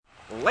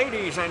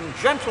Ladies and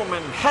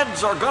gentlemen,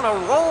 heads are gonna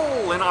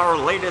roll in our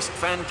latest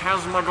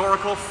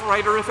phantasmagorical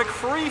frighterific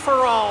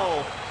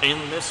free-for-all. In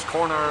this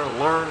corner,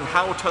 learn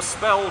how to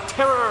spell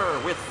terror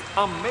with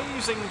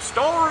amazing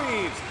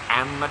stories,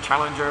 and the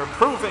challenger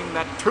proving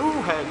that two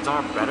heads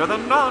are better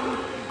than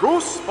none,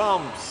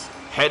 Goosebumps.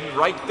 Head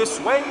right this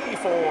way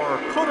for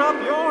Put Up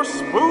Your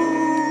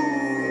Spoons.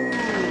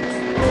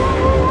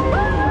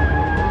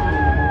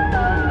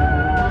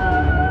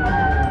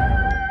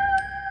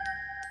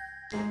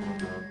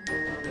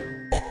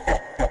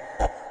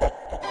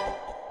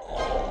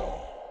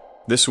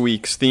 This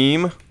week's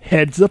theme,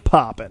 Heads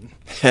a-poppin'.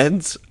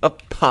 Heads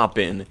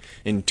a-poppin'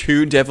 in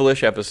 2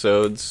 devilish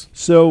episodes.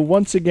 So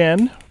once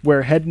again,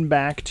 we're heading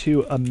back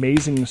to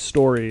Amazing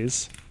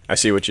Stories I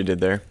see what you did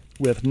there.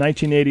 with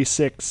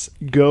 1986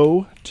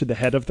 Go to the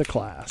Head of the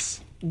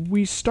Class.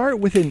 We start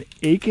with an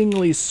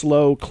achingly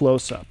slow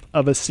close-up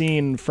of a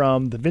scene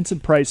from the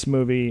Vincent Price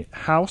movie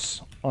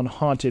House on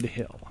Haunted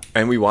Hill.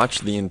 And we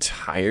watched the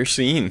entire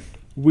scene.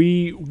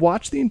 We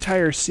watched the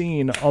entire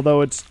scene,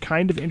 although it's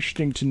kind of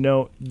interesting to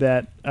note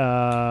that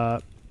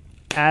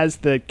as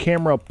the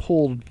camera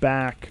pulled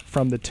back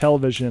from the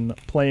television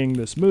playing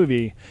this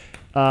movie,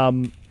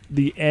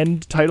 the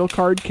end title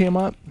card came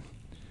up,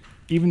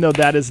 even though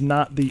that is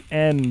not the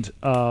end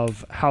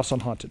of House on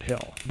Haunted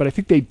Hill. But I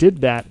think they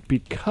did that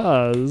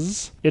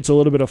because it's a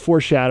little bit of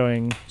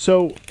foreshadowing.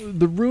 So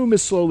the room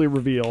is slowly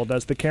revealed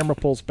as the camera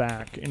pulls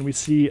back, and we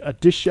see a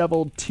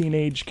disheveled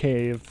teenage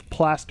cave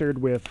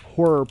plastered with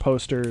horror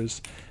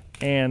posters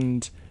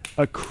and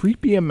a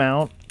creepy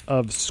amount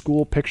of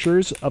school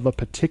pictures of a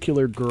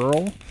particular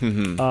girl.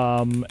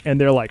 And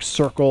they're like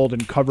circled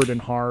and covered in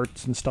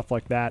hearts and stuff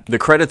like that. The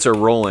credits are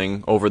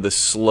rolling over the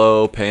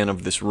slow pan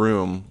of this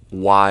room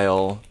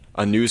while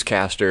a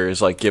newscaster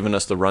is like giving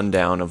us the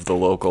rundown of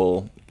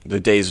the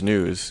day's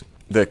news.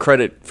 The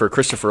credit for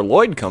Christopher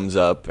Lloyd comes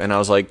up, and I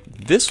was like,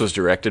 this was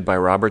directed by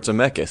Robert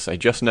Zemeckis. I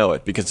just know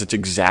it because it's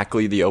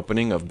exactly the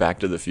opening of Back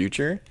to the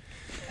Future.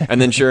 And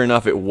then sure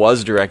enough, it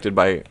was directed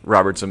by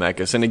Robert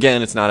Zemeckis. And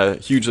again, it's not a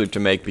huge leap to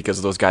make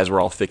because those guys were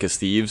all thick as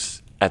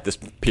thieves at this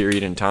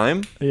period in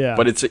time. Yeah.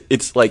 But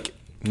it's like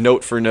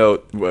note for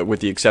note, with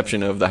the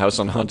exception of the House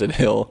on Haunted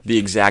Hill, the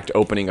exact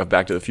opening of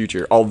Back to the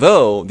Future.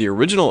 Although the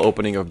original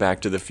opening of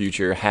Back to the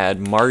Future had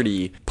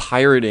Marty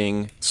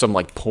pirating some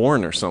like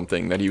porn or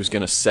something that he was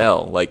going to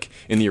sell. Like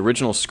in the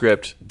original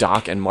script,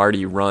 Doc and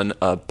Marty run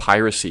a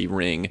piracy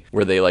ring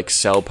where they like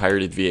sell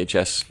pirated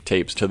VHS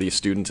tapes to the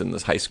students in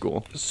this high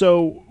school.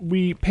 So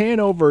we pan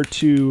over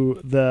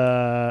to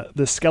the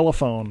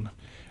Skelephone,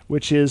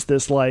 which is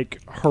this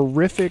like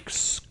horrific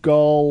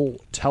skull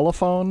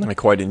telephone. I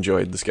quite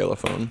enjoyed the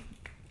Skelephone.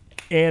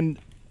 And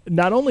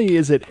not only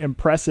is it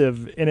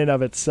impressive in and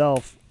of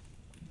itself,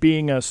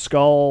 being a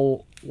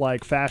skull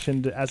like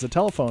fashioned as a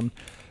telephone,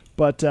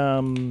 but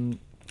in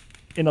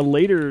a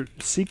later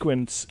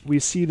sequence, we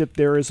see that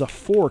there is a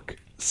fork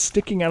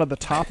sticking out of the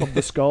top of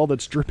the skull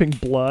that's dripping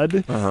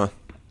blood. Uh-huh.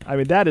 I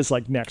mean, that is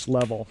like next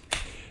level.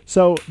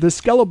 So the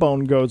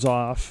Skeleton goes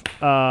off,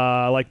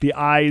 like the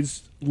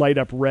eyes light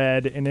up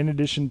red, and in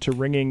addition to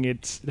ringing,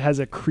 it has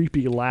a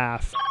creepy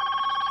laugh.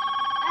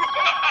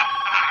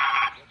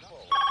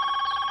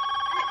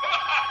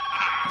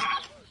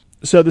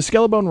 So the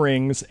Skeleton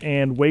rings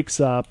and wakes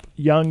up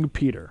young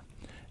Peter,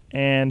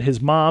 and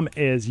his mom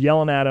is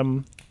yelling at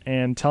him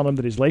and telling him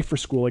that he's late for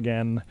school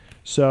again.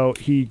 So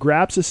he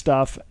grabs his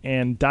stuff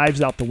and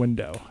dives out the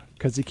window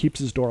because he keeps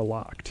his door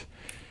locked.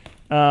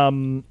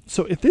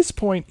 So at this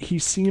point, he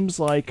seems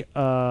like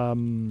a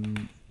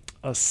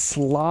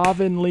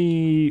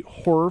slovenly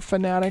horror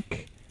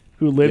fanatic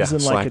who lives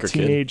in like a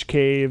teenage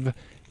cave,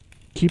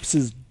 keeps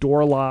his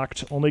door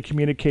locked, only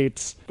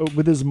communicates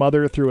with his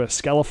mother through a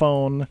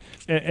skelephone,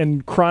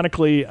 and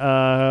chronically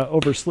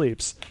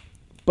oversleeps.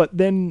 But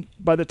then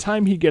by the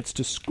time he gets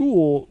to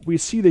school, we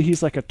see that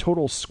he's like a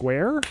total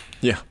square.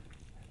 Yeah.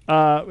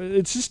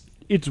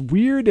 It's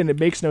weird and it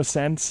makes no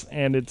sense,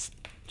 and it's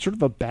sort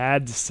of a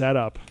bad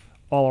setup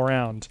all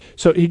around.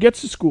 So he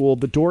gets to school,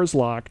 the door's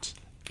locked,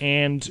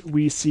 and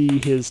we see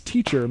his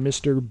teacher,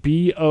 Mr.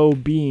 B.O.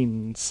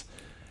 Beans,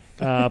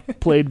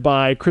 played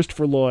by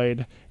Christopher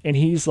Lloyd, and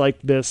he's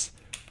like this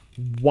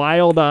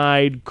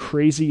wild-eyed,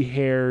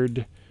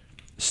 crazy-haired,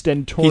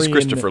 stentorian... He's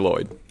Christopher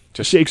Lloyd.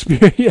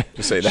 Shakespeare, yeah.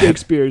 Just say that.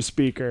 Shakespeare's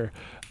speaker.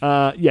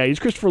 He's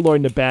Christopher Lloyd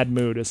in a bad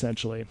mood,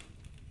 essentially.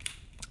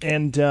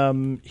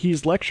 And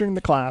he's lecturing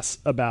the class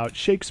about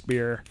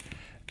Shakespeare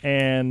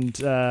and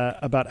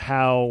about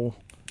how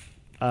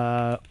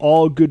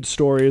all good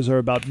stories are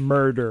about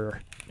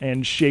murder,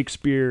 and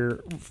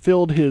Shakespeare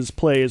filled his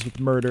plays with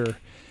murder.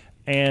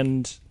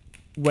 And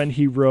when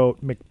he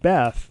wrote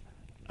Macbeth,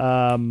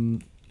 the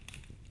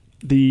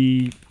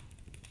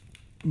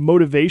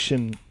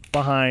motivation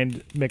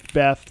behind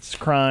Macbeth's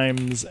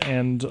crimes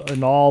and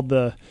all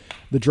the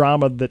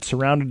drama that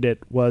surrounded it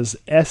was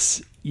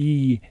sex,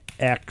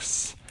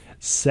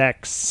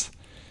 sex.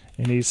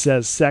 And he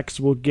says sex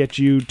will get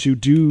you to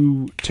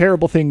do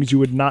terrible things you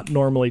would not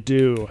normally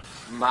do.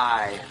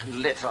 My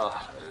little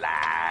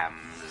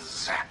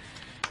lambs.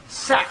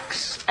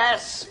 Sex,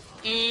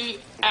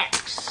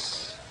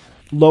 S-E-X.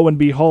 Lo and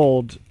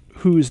behold,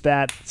 who's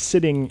that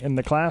sitting in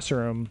the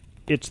classroom?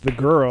 It's the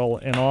girl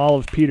in all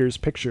of Peter's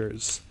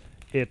pictures.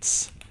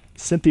 It's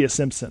Cynthia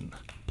Simpson,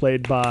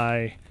 played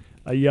by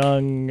a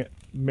young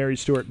Mary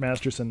Stuart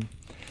Masterson.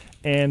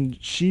 And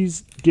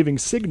she's giving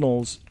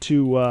signals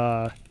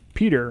to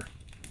Peter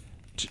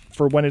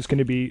for when it's going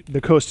to be,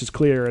 the coast is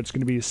clear, it's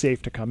going to be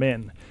safe to come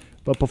in.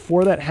 But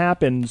before that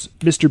happens,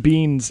 Mr.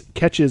 Beans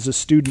catches a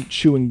student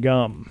chewing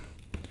gum.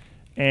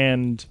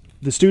 And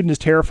the student is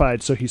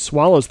terrified, so he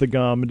swallows the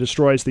gum and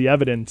destroys the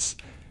evidence.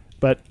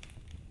 But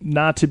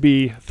not to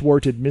be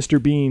thwarted,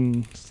 Mr.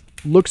 Beans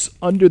looks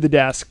under the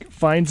desk,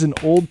 finds an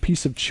old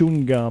piece of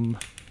chewing gum,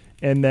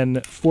 and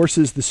then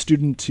forces the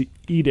student to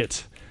eat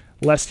it,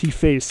 lest he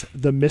face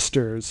the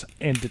misters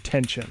and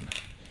detention.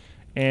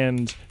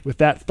 And with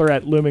that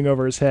threat looming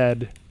over his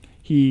head,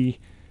 he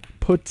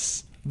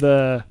puts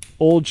the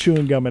old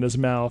chewing gum in his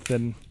mouth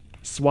and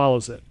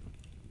swallows it.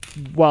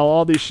 While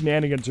all these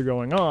shenanigans are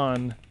going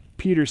on,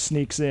 Peter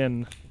sneaks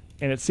in,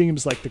 and it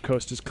seems like the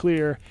coast is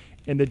clear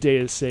and the day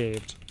is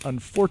saved.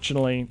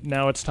 Unfortunately,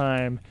 now it's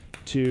time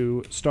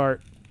to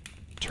start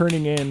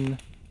turning in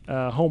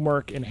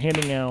homework and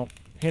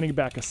handing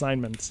back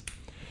assignments.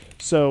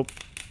 So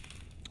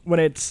when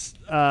it's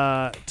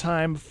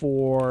time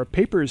for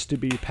papers to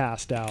be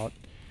passed out,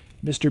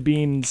 Mr.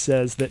 Bean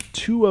says that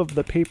 2 of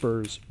the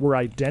papers were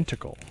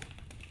identical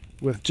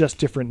with just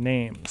different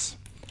names.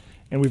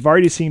 And we've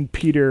already seen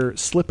Peter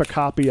slip a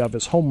copy of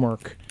his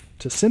homework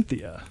to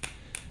Cynthia.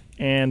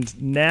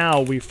 And now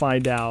we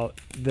find out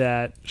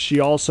that she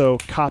also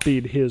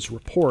copied his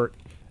report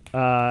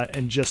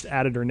and just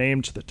added her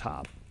name to the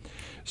top.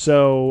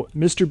 So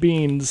Mr.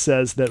 Bean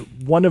says that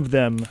one of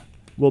them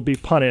will be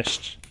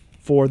punished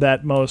for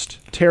that most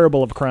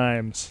terrible of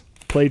crimes,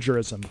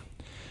 plagiarism.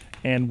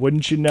 And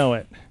wouldn't you know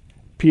it,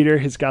 Peter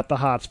has got the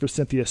hots for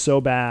Cynthia so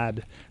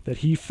bad that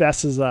he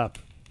fesses up.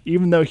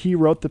 Even though he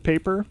wrote the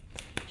paper,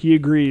 he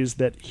agrees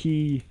that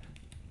he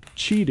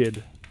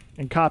cheated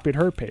and copied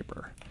her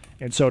paper.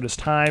 And so it is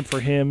time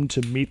for him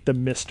to meet the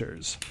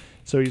misters.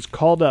 So he's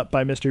called up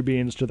by Mr.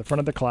 Beans to the front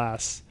of the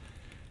class,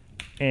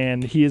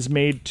 and he is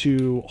made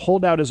to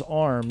hold out his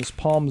arms,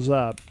 palms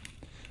up,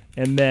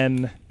 and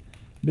then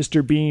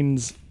Mr.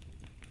 Beans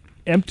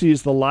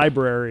empties the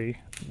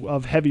library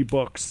of heavy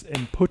books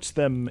and puts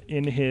them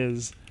in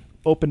his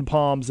open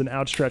palms and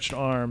outstretched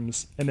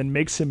arms, and then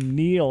makes him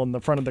kneel in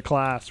the front of the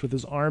class with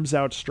his arms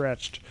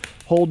outstretched,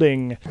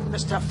 holding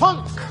Mr.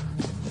 Funk,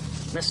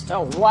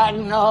 Mr.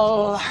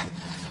 Wagnall,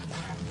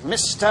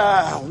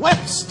 Mr.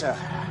 Webster,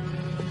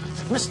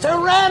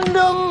 Mr.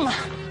 Random,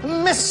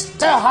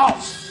 Mr.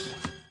 House.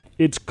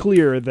 It's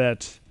clear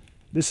that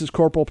this is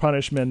corporal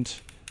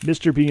punishment.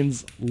 Mr.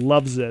 Beans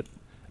loves it,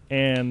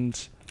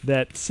 and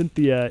that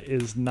Cynthia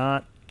is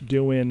not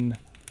doing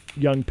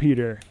young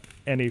Peter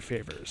any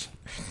favors.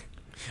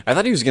 I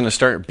thought he was going to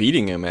start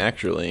beating him,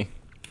 actually.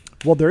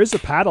 Well, there is a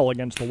paddle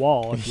against the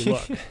wall, if you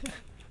look.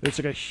 It's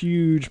like a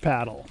huge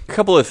paddle. A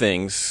couple of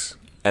things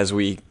as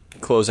we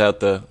close out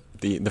the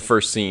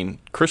first scene.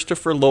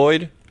 Christopher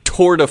Lloyd,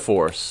 tour de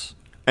force.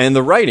 And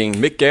the writing,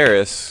 Mick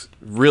Garris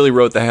really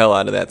wrote the hell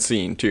out of that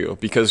scene, too.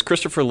 Because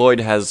Christopher Lloyd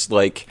has,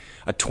 like,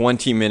 a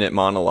 20-minute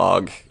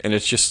monologue, and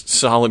it's just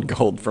solid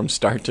gold from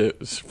start to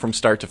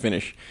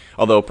finish.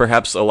 Although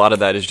perhaps a lot of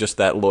that is just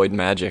that Lloyd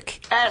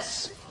magic.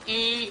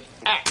 S-E-X.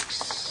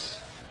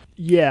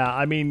 Yeah,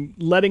 I mean,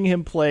 letting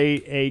him play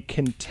a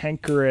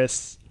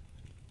cantankerous,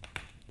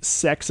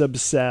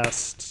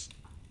 sex-obsessed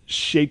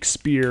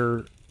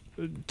Shakespeare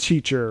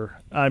teacher.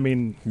 I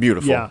mean,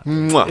 beautiful. Yeah,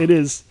 Mwah. It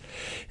is.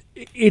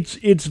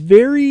 It's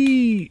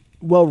very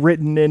well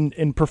written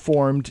and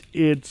performed.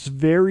 It's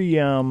very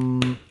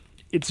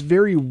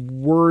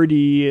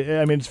wordy.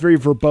 I mean, it's very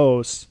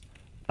verbose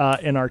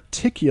and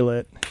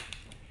articulate,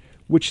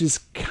 which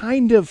is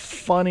kind of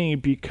funny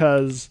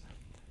because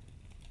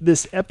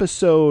this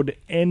episode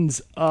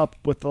ends up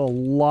with a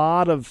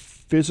lot of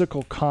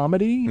physical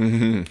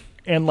comedy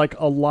and like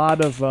a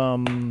lot of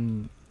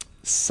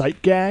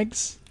sight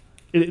gags.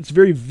 It's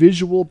very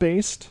visual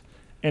based,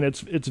 and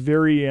it's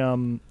very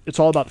it's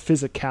all about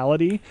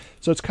physicality.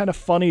 So it's kind of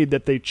funny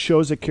that they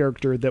chose a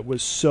character that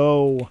was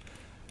so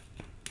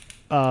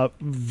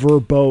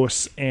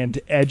verbose and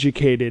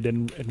educated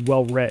and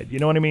well read. You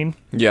know what I mean?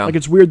 Yeah. Like,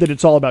 it's weird that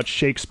it's all about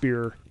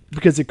Shakespeare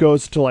because it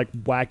goes to like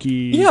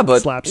wacky,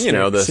 slapstick,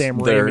 Sam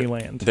Raimi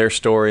land. Their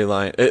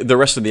storyline, the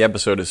rest of the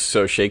episode is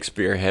so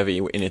Shakespeare heavy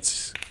in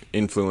its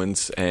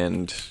influence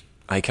and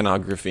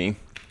iconography.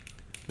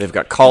 They've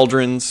got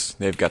cauldrons,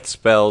 they've got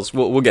spells.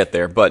 We'll get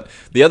there. But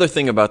the other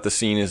thing about the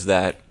scene is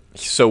that,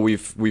 so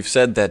we've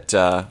said that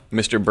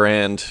Mr.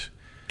 Brand,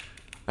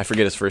 I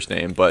forget his first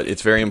name, but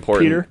it's very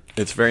important. Peter?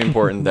 It's very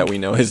important that we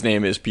know his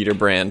name is Peter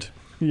Brand.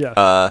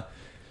 Yeah.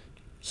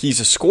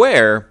 He's a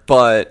square,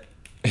 but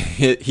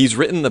he's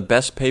written the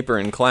best paper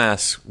in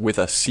class with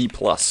a C+.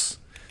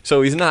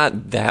 So he's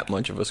not that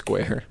much of a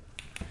square.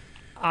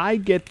 I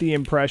get the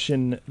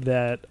impression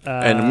that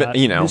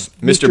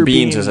Mr.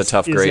 Beans is a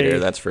tough grader,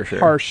 that's for sure.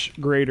 Harsh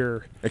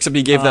grader. Except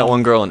he gave that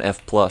one girl an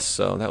F+,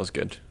 so that was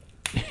good.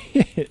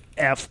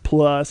 F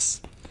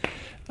plus.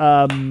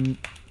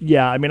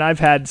 Yeah, I mean, I've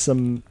had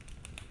some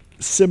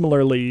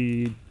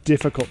similarly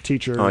difficult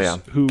teachers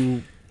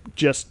who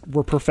just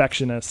were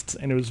perfectionists,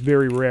 and it was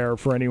very rare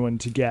for anyone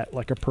to get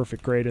like a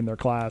perfect grade in their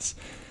class.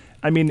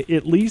 I mean,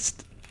 at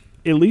least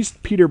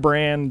Peter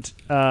Brand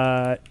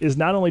is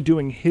not only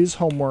doing his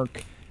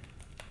homework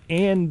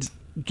and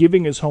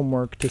giving his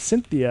homework to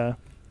Cynthia,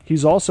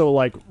 he's also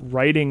like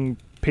writing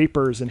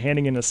papers and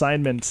handing in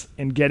assignments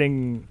and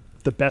getting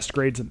the best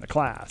grades in the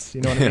class.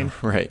 You know what I mean?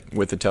 Right,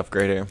 with the tough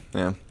grader.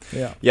 Yeah.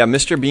 Yeah.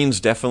 Mr. Bean's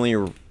definitely.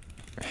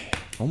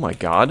 Oh my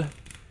God,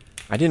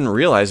 I didn't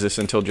realize this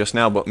until just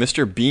now, but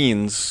Mr.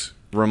 Bean's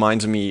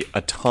reminds me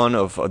a ton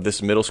of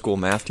this middle school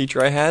math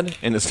teacher I had,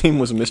 and his name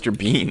was Mr.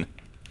 Bean.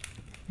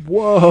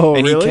 Whoa,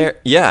 and really?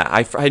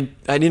 I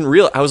didn't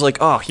realize. I was like,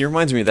 oh, he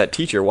reminds me of that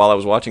teacher while I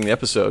was watching the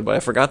episode, but I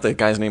forgot the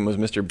guy's name was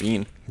Mr.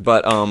 Bean.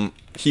 But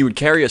he would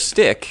carry a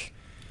stick,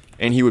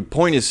 and he would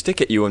point his stick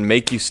at you and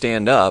make you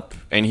stand up,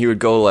 and he would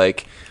go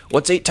like,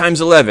 what's 8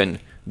 times 11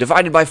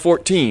 divided by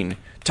 14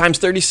 times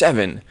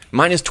 37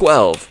 minus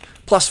 12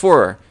 plus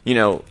 4, you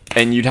know,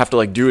 and you'd have to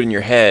like do it in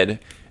your head.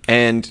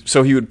 And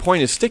so he would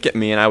point his stick at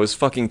me, and I was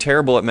fucking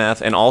terrible at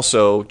math and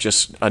also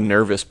just a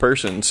nervous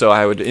person. So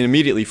I would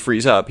immediately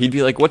freeze up. He'd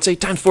be like, what's 8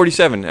 times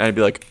 47? And I'd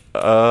be like,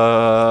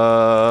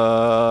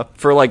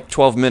 for like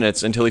 12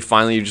 minutes until he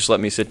finally just let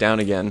me sit down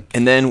again.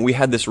 And then we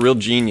had this real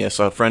genius,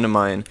 a friend of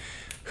mine,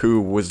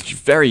 who was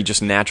very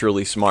just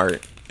naturally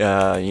smart.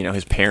 You know,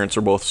 his parents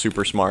are both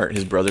super smart.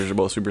 His brothers are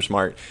both super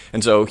smart.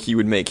 And so he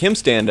would make him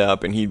stand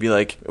up, and he'd be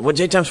like, what's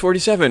 8 times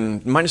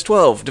 47 minus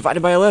 12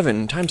 divided by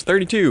 11 times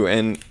 32?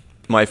 And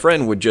my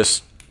friend would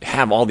just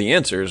have all the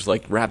answers,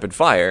 like rapid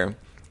fire.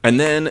 And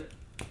then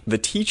the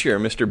teacher,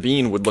 Mr.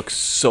 Bean, would look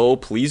so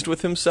pleased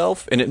with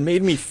himself, and it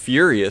made me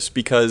furious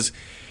because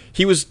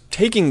he was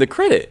taking the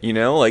credit, you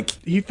know? Like,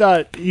 he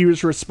thought he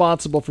was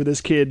responsible for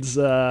this kid's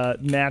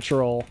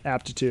natural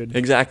aptitude.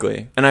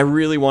 Exactly. And I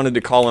really wanted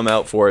to call him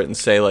out for it and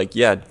say, like,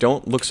 yeah,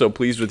 don't look so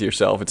pleased with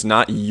yourself. It's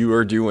not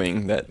your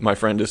doing that my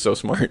friend is so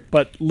smart.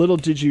 But little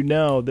did you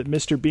know that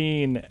Mr.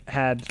 Bean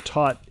had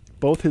taught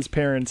both his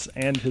parents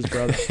and his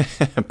brother.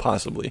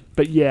 Possibly.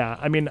 But yeah,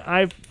 I mean,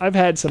 I've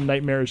had some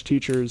nightmarish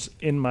teachers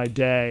in my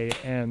day,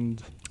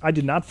 and I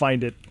did not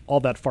find it all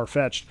that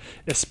far-fetched,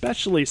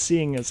 especially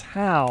seeing as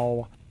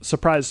how,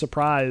 surprise,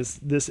 surprise,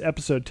 this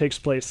episode takes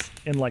place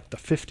in like the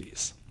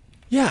 50s.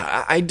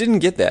 Yeah, I didn't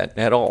get that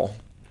at all.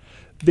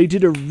 They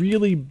did a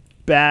really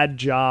bad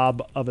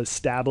job of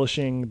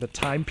establishing the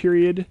time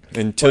period.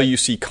 Until you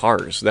see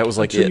cars. That was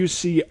like until you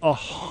see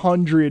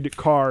 100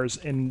 cars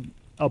in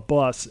a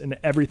bus, and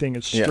everything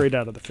is straight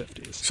out of the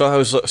 50s.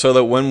 So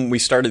that when we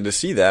started to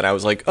see that, I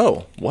was like,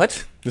 oh,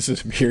 what? This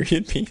is a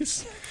period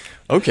piece?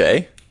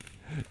 Okay.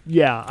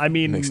 Yeah, I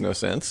mean, makes no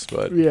sense,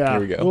 but yeah, here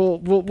we go.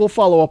 We'll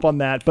follow up on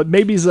that, but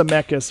maybe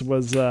Zemeckis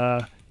was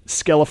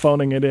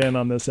skelephoning it in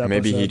on this episode.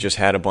 Maybe he just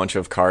had a bunch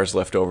of cars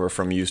left over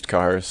from used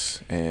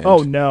cars. And oh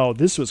no,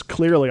 this was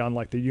clearly on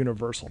like the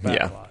Universal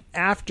backlot.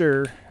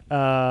 After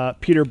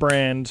Peter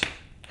Brand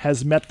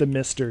has met the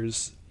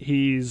Misters,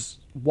 he's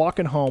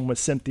walking home with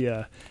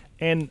Cynthia,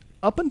 and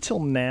up until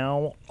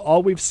now,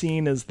 all we've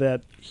seen is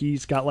that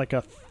he's got like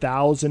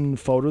 1,000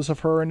 photos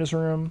of her in his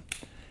room,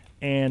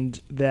 and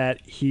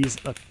that he's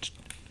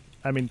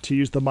to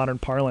use the modern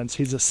parlance,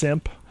 he's a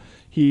simp.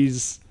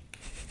 He's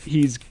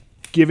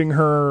giving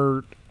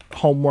her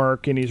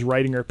homework, and he's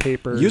writing her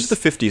papers. Use the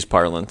 50s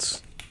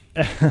parlance.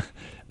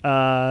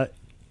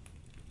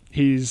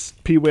 He's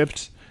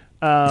pee-whipped.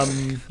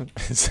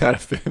 Is that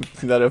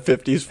a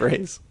 50s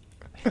phrase?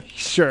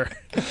 Sure.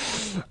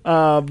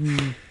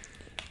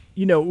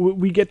 You know,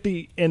 we get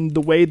the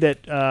way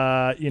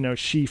that,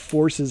 she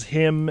forces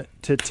him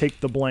to take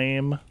the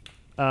blame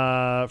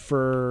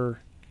for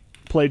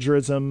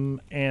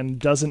plagiarism, and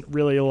doesn't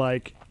really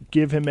like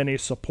give him any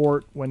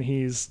support when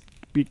he's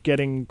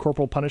getting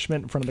corporal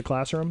punishment in front of the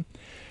classroom.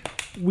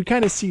 We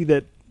kind of see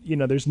that,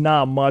 there's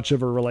not much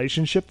of a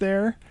relationship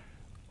there,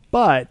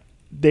 but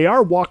they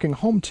are walking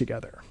home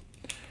together.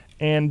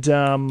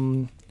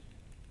 And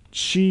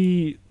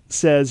she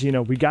says,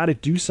 we got to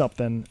do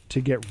something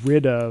to get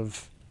rid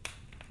of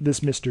this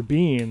Mr.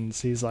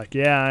 Beans. He's like,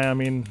 yeah, I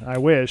mean, I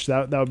wish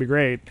that would be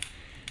great.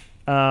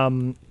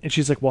 And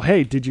she's like, well,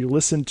 hey, did you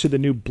listen to the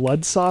new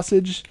Blood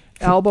Sausage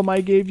album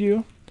I gave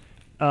you?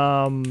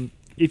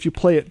 If you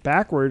play it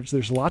backwards,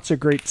 there's lots of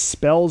great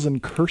spells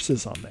and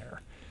curses on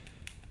there.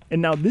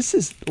 And now this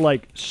is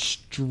like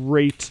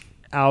straight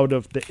out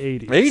of the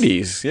 80s.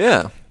 80s,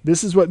 yeah.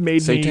 This is what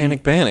made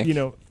Satanic Panic.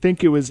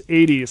 Think it was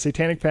 80s.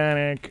 Satanic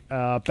Panic,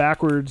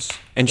 backwards.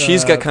 And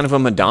she's got kind of a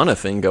Madonna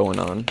thing going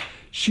on.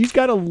 She's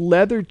got a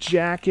leather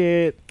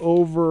jacket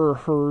over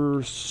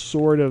her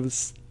sort of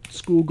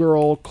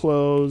schoolgirl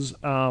clothes.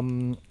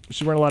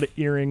 She's wearing a lot of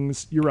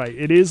earrings. You're right.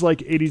 It is like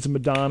 80s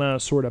Madonna,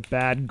 sort of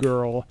bad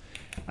girl.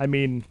 I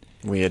mean,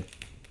 weird.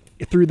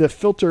 Through the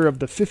filter of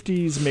the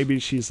 50s, maybe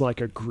she's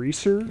like a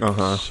greaser,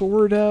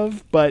 sort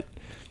of. But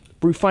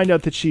we find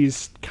out that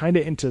she's kind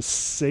of into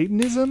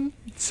Satanism.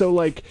 So,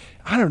 like,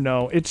 I don't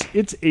know. It's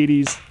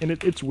 80s, and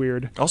it's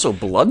weird. Also,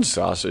 Blood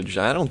Sausage.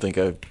 I don't think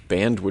a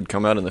band would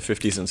come out in the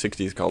 50s and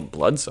 60s called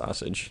Blood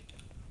Sausage.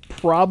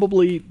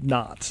 Probably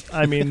not.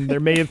 I mean, there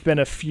may have been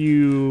a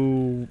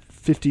few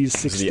 50s,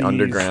 60s... The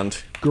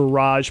underground.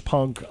 Garage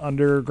punk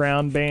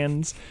underground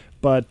bands,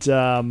 but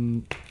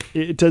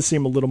it does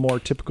seem a little more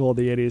typical of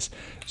the 80s.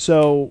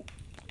 So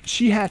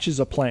she hatches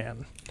a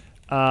plan.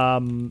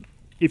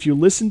 If you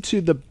listen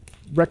to the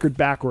record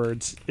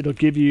backwards, it'll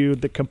give you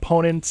the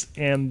components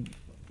and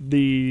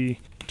the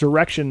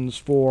directions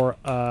for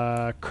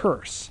a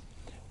curse.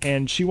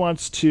 And she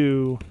wants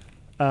to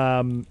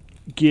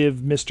give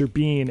Mr.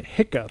 Bean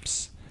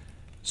hiccups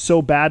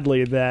so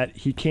badly that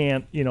he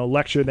can't,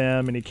 lecture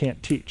them and he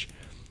can't teach.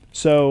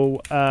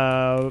 So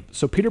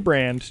Peter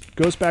Brand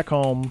goes back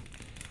home.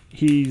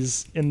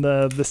 He's in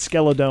the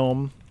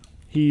Skeledome.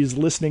 He's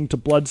listening to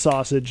Blood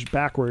Sausage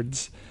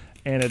backwards,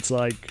 and it's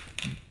like,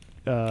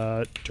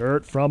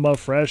 dirt from a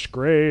fresh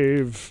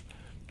grave,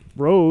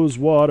 rose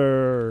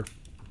water,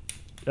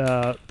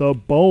 the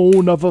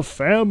bone of a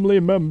family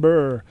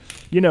member.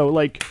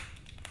 Like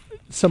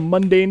some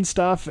mundane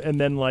stuff, and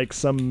then like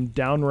some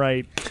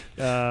downright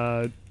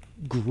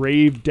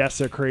grave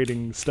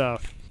desecrating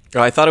stuff.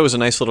 I thought it was a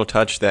nice little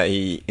touch that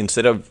he,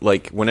 instead of,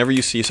 like, whenever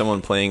you see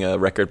someone playing a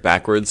record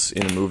backwards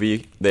in a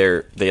movie,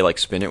 they like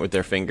spin it with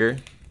their finger.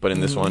 But in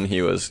this one,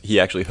 he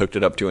actually hooked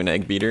it up to an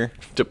egg beater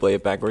to play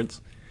it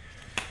backwards.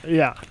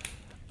 Yeah.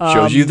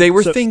 Shows you they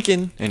were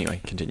thinking.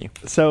 Anyway, continue.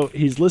 So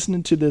he's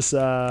listening to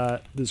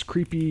this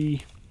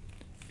creepy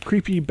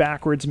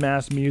backwards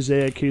mass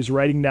music. He's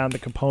writing down the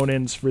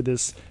components for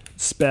this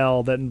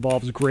spell that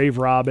involves grave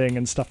robbing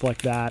and stuff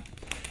like that.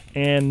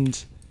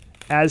 And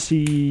as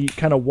he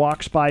kind of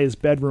walks by his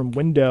bedroom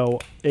window,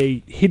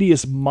 a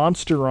hideous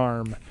monster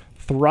arm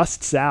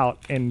thrusts out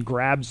and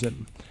grabs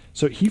him.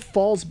 So he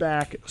falls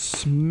back,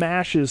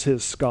 smashes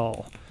his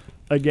skull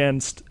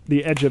against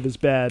the edge of his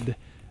bed,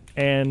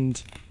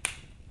 and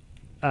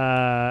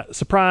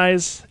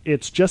surprise,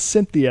 it's just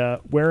Cynthia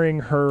wearing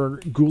her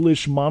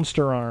ghoulish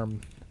monster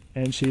arm.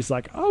 And she's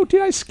like, "Oh,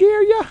 did I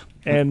scare you?"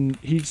 And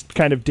he's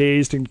kind of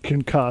dazed and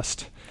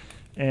concussed.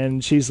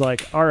 And she's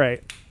like, "All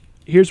right,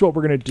 here's what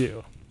we're going to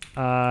do.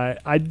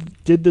 I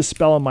did this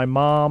spell on my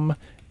mom.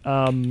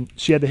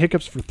 She had the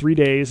hiccups for 3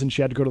 days, and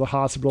she had to go to the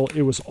hospital.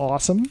 It was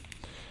awesome.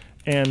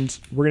 And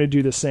we're going to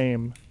do the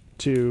same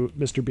to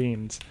Mr.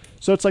 Beans."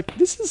 So it's like,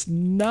 this is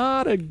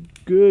not a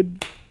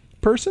good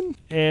person.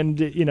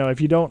 And,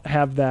 if you don't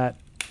have that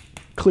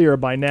clear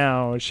by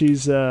now,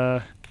 she's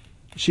a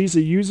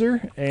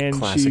user. And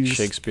classic she's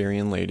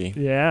Shakespearean lady.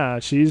 Yeah,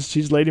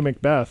 she's Lady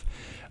Macbeth.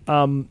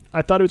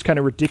 I thought it was kind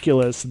of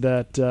ridiculous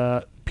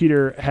that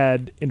Peter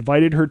had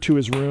invited her to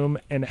his room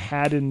and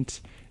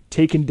hadn't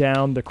taken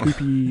down the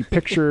creepy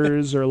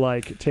pictures or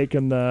like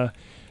taken the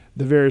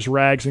various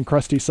rags and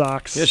crusty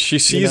socks. Yeah, she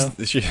sees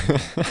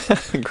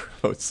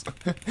gross.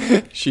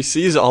 She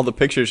sees all the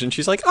pictures and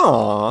she's like,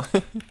 "Aw."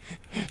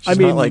 She's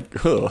not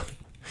like, "Ugh."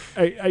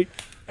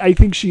 I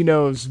think she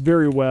knows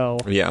very well.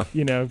 Yeah.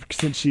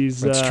 Since she's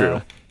That's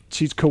true.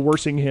 She's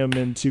coercing him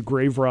into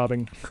grave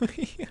robbing.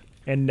 Yeah.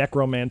 And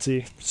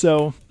necromancy.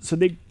 So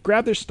they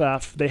grab their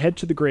stuff, they head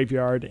to the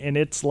graveyard, and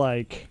it's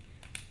like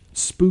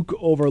spook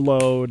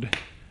overload,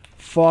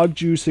 fog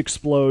juice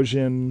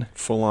explosion,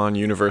 full-on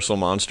Universal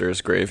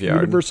Monsters graveyard.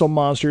 Universal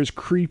Monsters,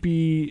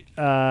 creepy,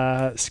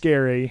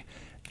 scary.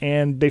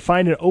 And they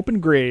find an open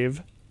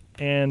grave,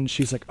 and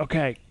she's like,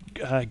 "Okay,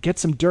 get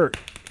some dirt."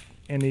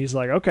 And he's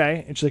like,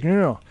 "Okay." And she's like,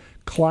 No.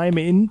 Climb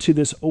into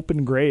this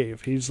open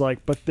grave." He's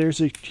like, "But there's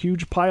a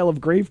huge pile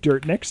of grave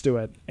dirt next to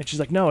it." And she's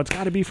like, "No, it's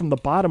got to be from the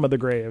bottom of the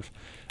grave."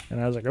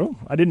 And I was like, "Oh,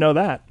 I didn't know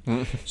that."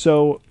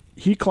 So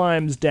he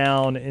climbs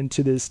down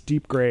into this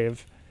deep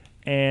grave,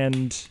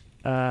 and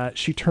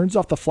she turns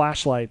off the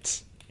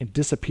flashlights and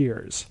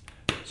disappears.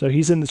 So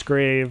he's in this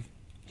grave.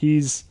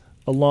 He's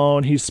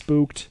alone. He's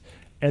spooked.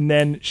 And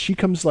then she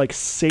comes like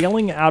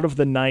sailing out of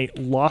the night,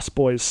 Lost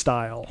Boys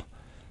style.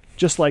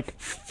 Just like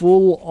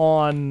full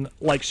on,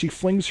 like she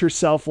flings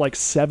herself like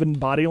 7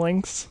 body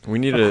lengths. We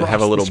need to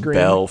have a little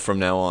bell from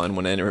now on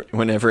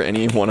whenever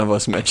any one of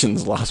us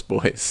mentions Lost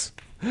Boys.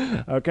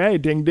 Okay,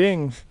 ding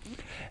ding.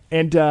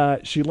 And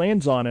she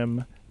lands on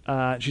him.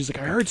 She's like,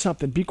 "I heard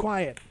something, be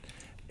quiet."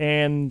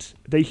 And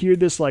they hear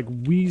this like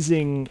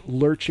wheezing,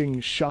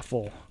 lurching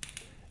shuffle.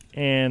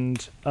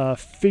 And a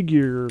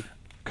figure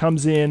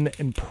comes in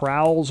and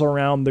prowls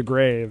around the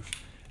grave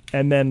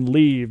and then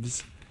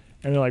leaves.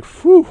 And they're like,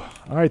 "Whew,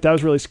 all right, that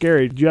was really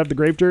scary. Did you have the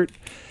grave dirt?"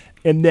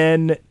 And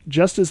then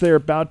just as they're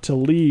about to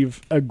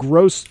leave, a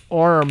gross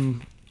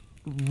arm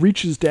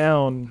reaches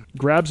down,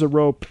 grabs a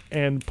rope,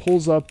 and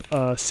pulls up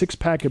a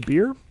 6-pack of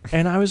beer.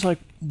 And I was like,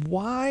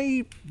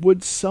 why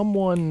would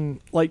someone,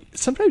 like,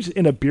 sometimes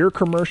in a beer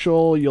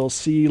commercial, you'll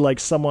see like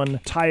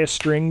someone tie a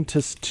string to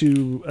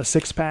a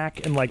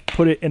 6-pack and like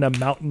put it in a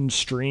mountain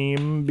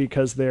stream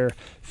because they're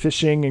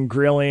fishing and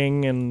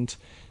grilling and,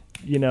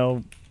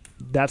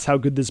 that's how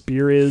good this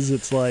beer is.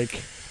 It's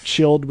like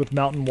chilled with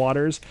mountain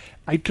waters.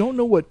 I don't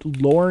know what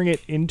lowering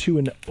it into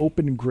an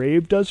open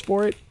grave does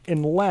for it,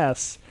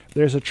 unless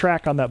there's a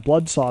track on that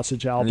Blood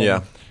Sausage album.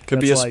 Yeah, could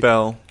be a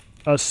spell.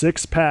 A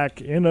 6-pack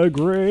in a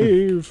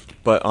grave.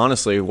 But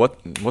honestly,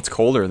 what's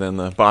colder than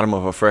the bottom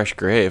of a fresh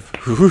grave?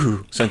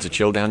 Ooh, sends a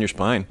chill down your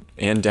spine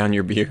and down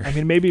your beer. I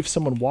mean, maybe if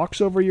someone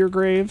walks over your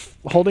grave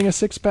holding a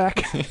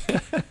 6-pack.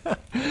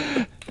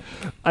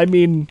 I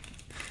mean,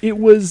 it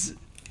was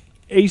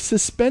a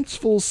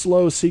suspenseful,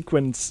 slow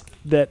sequence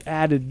that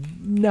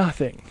added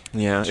nothing.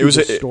 Yeah, to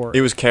the story.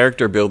 It was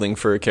character building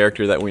for a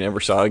character that we never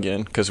saw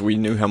again, because we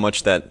knew how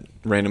much that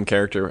random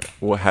character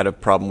had a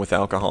problem with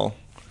alcohol.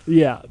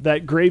 Yeah,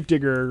 that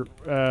gravedigger,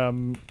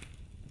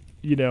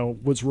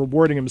 was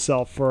rewarding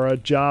himself for a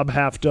job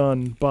half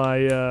done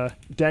by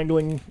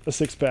dangling a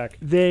 6-pack.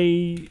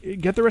 They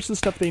get the rest of the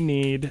stuff they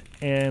need,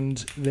 and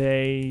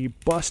they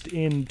bust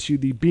into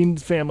the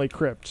Beans family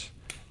crypt.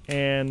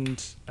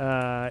 And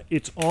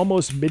it's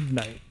almost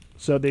midnight.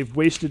 So they've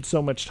wasted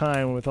so much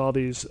time with all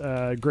these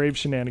grave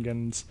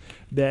shenanigans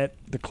that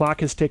the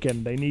clock is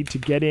ticking. They need to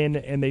get in,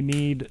 and they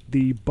need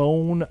the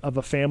bone of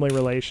a family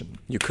relation.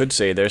 You could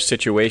say their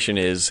situation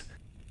is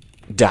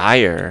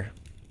dire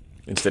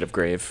instead of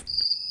grave.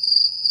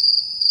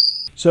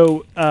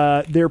 So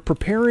they're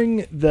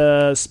preparing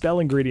the spell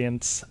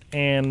ingredients,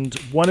 and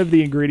one of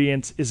the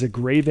ingredients is a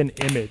graven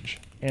image.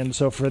 And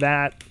so for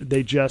that,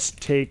 they just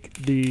take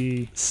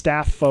the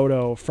staff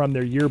photo from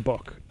their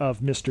yearbook of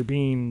Mr.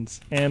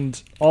 Beans,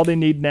 and all they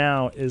need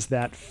now is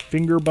that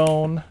finger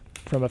bone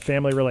from a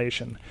family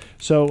relation.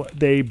 So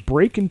they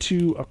break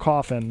into a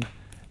coffin,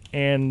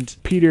 and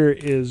Peter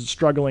is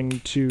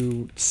struggling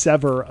to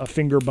sever a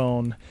finger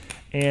bone,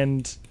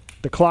 and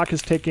the clock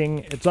is ticking.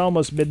 It's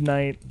almost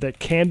midnight. The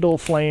candle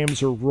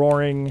flames are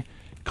roaring.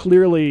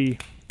 Clearly,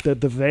 the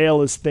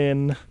veil is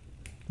thin.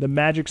 The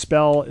magic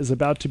spell is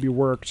about to be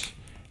worked.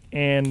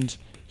 And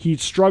he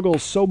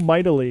struggles so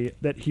mightily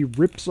that he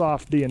rips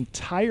off the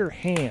entire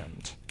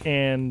hand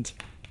and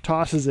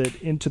tosses it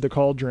into the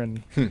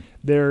cauldron.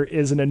 There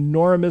is an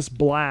enormous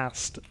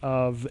blast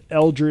of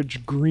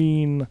eldritch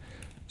green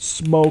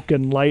smoke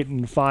and light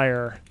and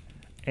fire,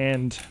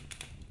 and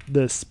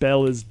the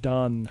spell is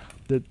done.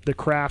 The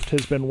craft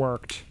has been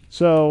worked.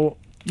 So,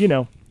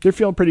 they're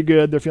feeling pretty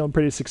good. They're feeling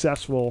pretty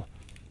successful.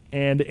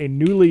 And a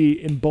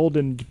newly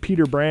emboldened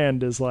Peter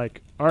Brand is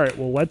like, all right,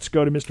 well, let's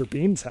go to Mr.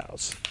 Bean's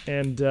house.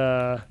 And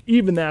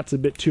even that's a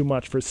bit too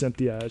much for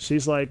Cynthia.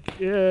 She's like,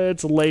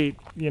 it's late.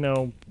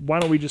 Why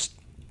don't we just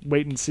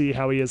wait and see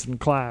how he is in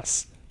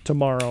class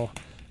tomorrow?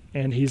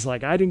 And he's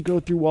like, I didn't go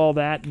through all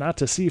that not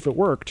to see if it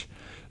worked.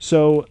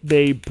 So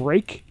they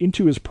break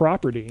into his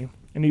property,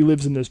 and he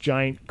lives in this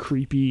giant,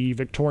 creepy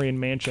Victorian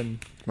mansion.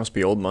 Must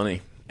be old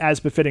money. As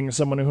befitting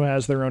someone who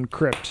has their own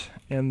crypt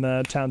in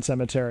the town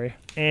cemetery.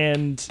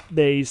 And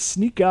they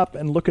sneak up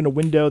and look in a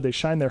window. They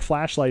shine their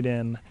flashlight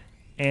in,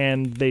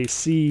 and they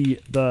see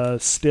the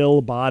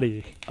still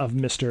body of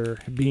Mr.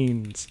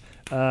 Beans.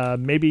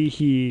 Maybe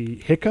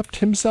he hiccuped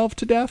himself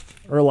to death,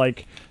 or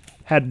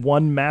had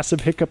one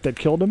massive hiccup that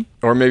killed him.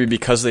 Or maybe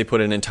because they put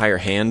an entire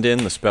hand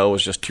in, the spell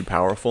was just too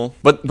powerful.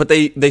 But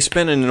they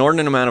spend an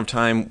inordinate amount of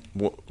time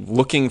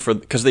looking for,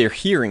 because they are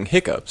hearing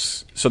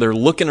hiccups. So they're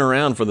looking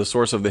around for the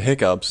source of the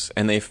hiccups,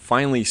 and they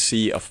finally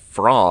see a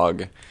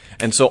frog.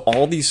 And so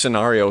all these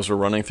scenarios were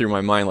running through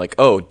my mind, like,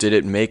 oh, did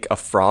it make a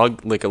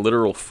frog, like a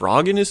literal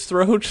frog in his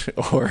throat?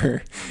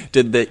 Or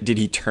did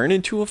he turn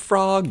into a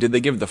frog? Did they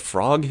give the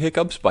frog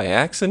hiccups by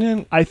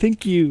accident? I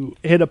think you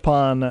hit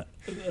upon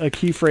a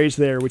key phrase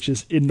there, which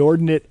is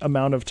inordinate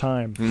amount of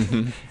time.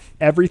 Mm-hmm.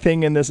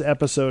 Everything in this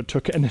episode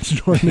took an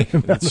inordinate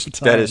amount of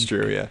time. That is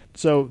true, yeah.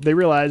 So they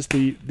realized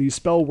the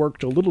spell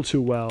worked a little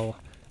too well,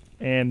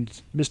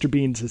 and Mr.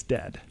 Beans is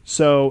dead.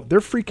 So they're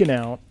freaking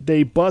out.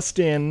 They bust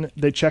in,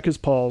 they check his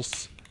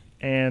pulse,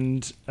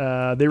 and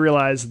they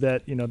realize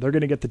that they're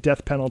going to get the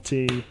death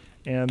penalty,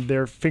 and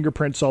their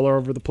fingerprints all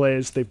over the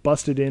place. They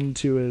busted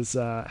into his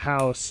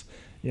house.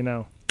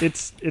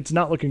 It's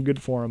not looking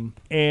good for him.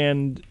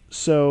 And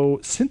so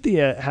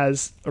Cynthia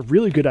has a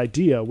really good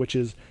idea, which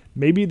is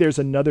maybe there's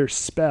another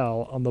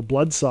spell on the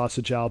Blood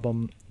Sausage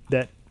album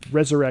that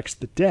resurrects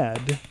the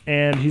dead.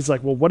 And he's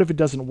like, well, what if it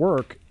doesn't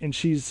work? And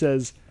she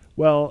says,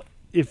 well,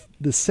 if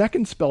the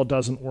second spell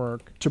doesn't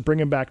work to bring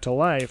him back to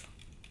life,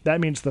 that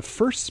means the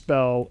first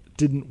spell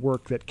didn't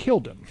work that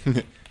killed him.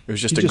 It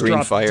was just a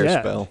green fire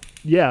spell.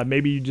 Yeah,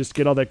 maybe you just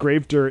get all that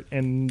grave dirt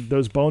and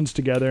those bones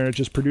together, and it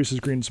just produces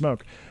green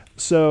smoke.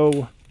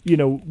 So,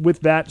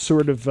 with that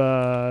sort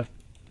of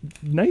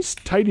nice,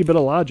 tidy bit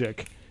of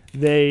logic,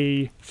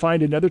 they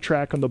find another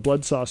track on the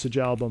Blood Sausage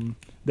album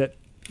that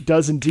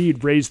does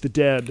indeed raise the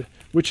dead,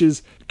 which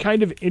is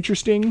kind of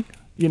interesting.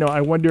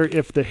 I wonder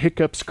if the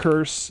Hiccups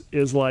curse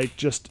is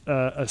just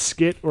a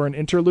skit or an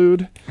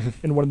interlude,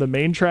 and one of the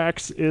main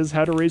tracks is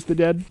How to Raise the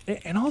Dead.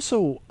 And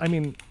also, I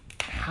mean,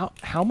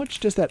 how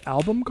much does that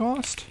album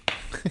cost?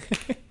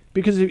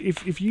 Because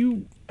if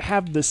you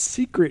have the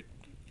secret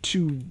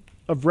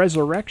of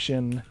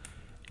resurrection,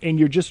 and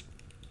you're just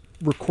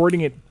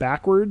recording it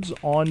backwards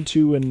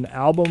onto an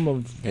album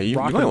of Yeah, you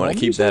rock might and want roll to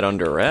keep music. that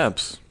under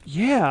wraps.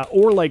 Yeah,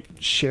 or like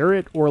share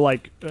it or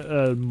like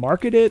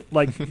market it.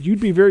 Like you'd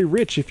be very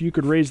rich if you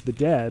could raise the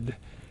dead,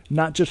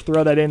 not just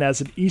throw that in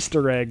as an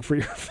Easter egg for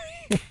your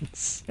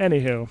fans.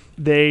 Anywho,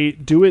 they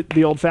do it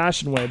the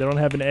old-fashioned way. They don't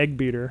have an egg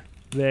beater.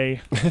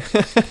 They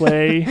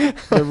play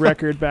the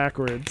record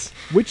backwards,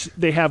 which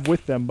they have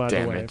with them, by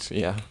Damn the way. it,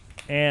 yeah.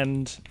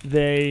 And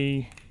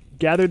they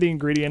gather the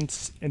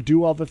ingredients and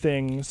do all the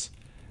things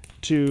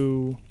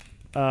to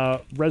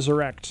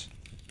resurrect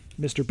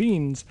Mr.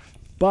 Beans.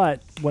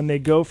 But when they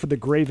go for the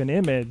graven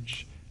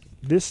image,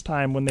 this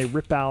time when they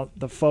rip out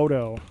the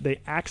photo, they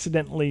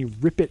accidentally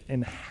rip it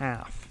in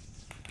half.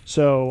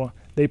 So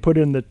they put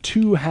in the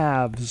two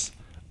halves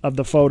of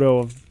the photo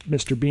of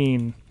Mr.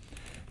 Bean,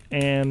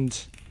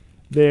 and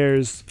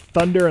there's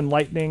thunder and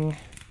lightning,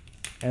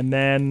 and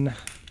then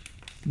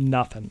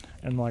nothing.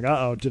 And I'm like,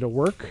 uh-oh, did it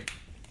work?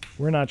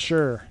 We're not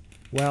sure.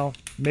 Well,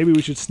 maybe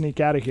we should sneak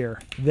out of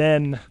here.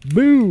 Then,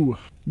 boo!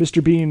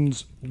 Mr.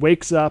 Beans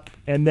wakes up,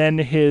 and then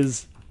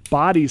his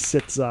body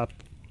sits up,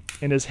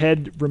 and his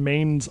head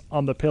remains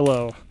on the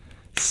pillow,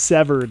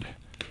 severed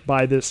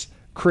by this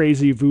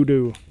crazy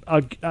voodoo.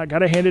 I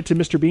gotta hand it to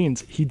Mr.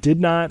 Beans. He did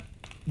not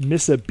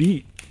miss a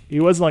beat. He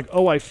wasn't like,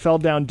 oh, I fell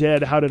down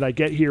dead. How did I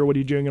get here? What are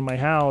you doing in my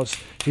house?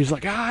 He's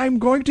like, I'm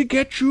going to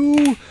get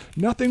you.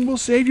 Nothing will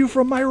save you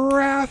from my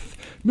wrath,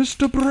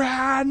 Mr.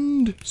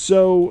 Brand.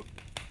 So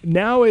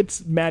now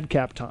it's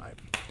madcap time.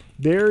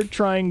 They're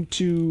trying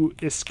to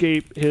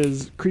escape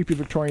his creepy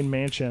Victorian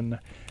mansion,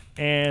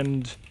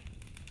 and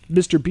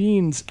Mr.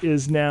 Beans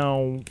is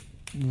now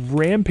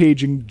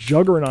rampaging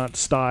Juggernaut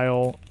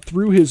style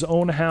through his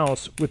own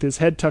house with his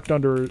head tucked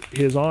under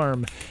his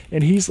arm,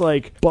 and he's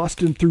like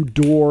busting through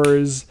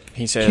doors.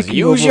 He says, kicking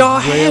use over your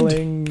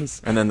railings.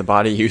 head! And then the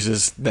body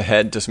uses the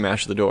head to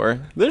smash the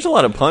door. There's a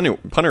lot of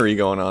punnery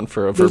going on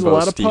for a There's verbose a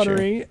lot of teacher.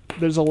 punnery.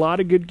 There's a lot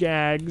of good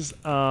gags.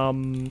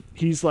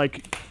 He's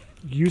like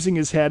using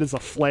his head as a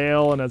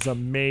flail and as a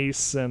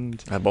mace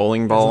and A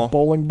bowling as a ball.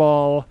 bowling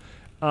ball.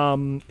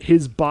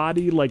 His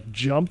body like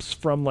jumps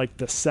from like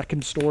the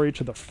second story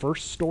to the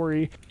first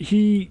story.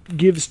 He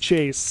gives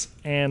chase,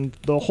 and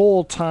the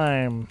whole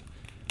time,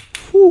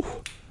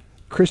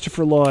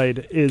 Christopher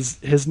Lloyd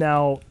has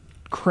now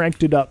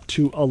cranked it up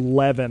to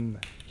 11.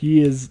 He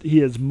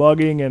is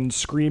mugging and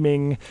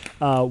screaming,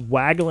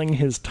 waggling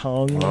his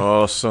tongue.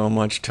 Oh, so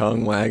much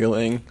tongue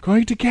waggling.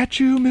 Going to get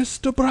you,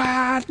 Mr.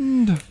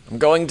 Brand. I'm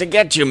going to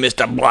get you,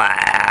 Mr.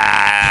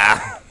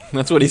 Blah.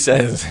 That's what he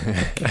says.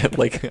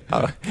 Like,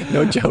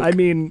 no joke. I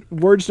mean,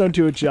 words don't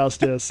do it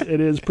justice.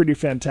 It is pretty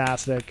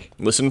fantastic.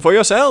 Listen for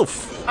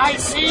yourself. I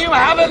see you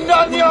haven't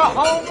done your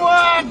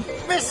homework,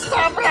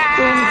 Mr.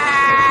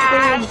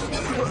 Brand!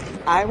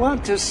 I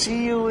want to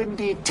see you in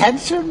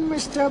detention,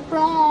 Mr.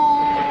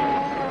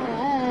 Brand!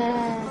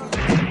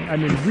 I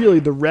mean, really,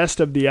 the rest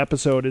of the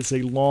episode is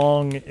a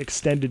long,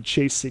 extended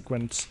chase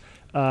sequence.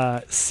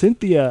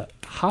 Cynthia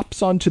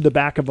hops onto the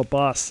back of a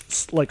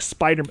bus like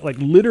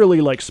literally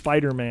like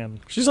Spider-Man.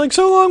 She's like,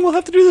 so long, we'll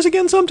have to do this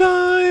again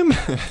sometime.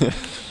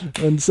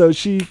 And so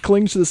she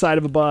clings to the side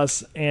of a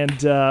bus, and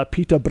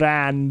Peter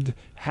Brand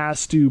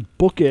has to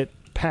book it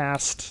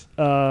past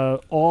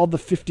all the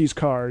 50s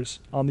cars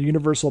on the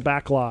Universal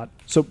backlot.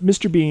 So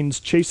Mr. Beans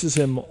chases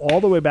him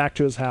all the way back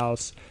to his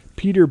house.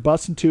 Peter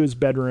busts into his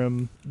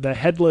bedroom. The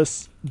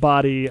headless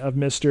body of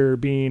Mr.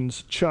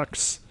 Beans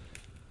chucks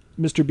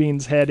Mr.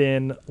 Bean's head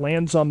in,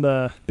 lands on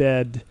the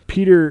bed.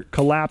 Peter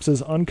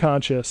collapses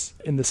unconscious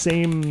in the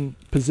same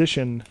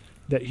position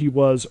that he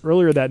was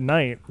earlier that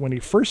night when he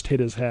first hit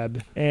his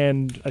head,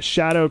 and a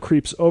shadow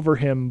creeps over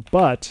him,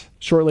 but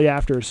shortly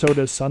after, so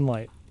does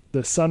sunlight.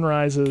 The sun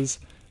rises,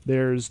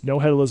 there's no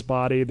headless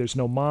body, there's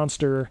no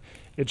monster.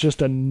 It's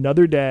just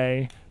another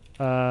day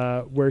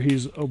where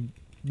he's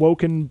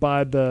woken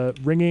by the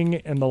ringing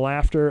and the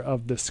laughter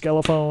of the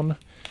skelephone,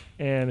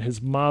 and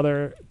his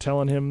mother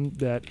telling him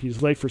that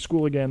he's late for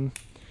school again.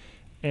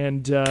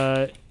 And,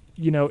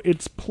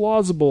 it's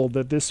plausible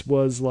that this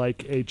was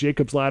like a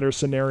Jacob's Ladder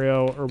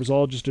scenario, or was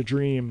all just a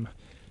dream.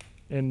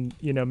 And,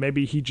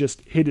 maybe he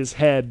just hit his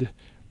head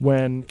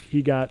when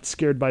he got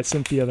scared by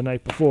Cynthia the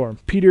night before.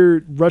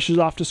 Peter rushes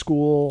off to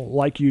school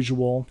like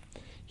usual.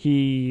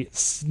 He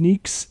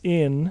sneaks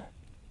in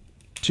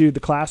to the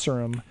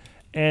classroom,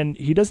 and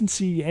he doesn't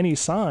see any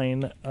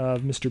sign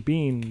of Mr.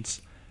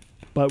 Beans.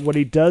 But what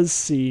he does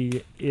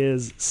see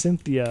is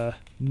Cynthia,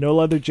 no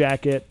leather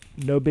jacket,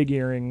 no big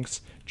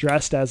earrings,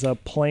 dressed as a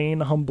plain,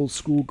 humble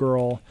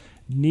schoolgirl,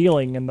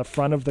 kneeling in the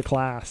front of the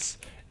class.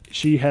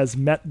 She has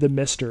met the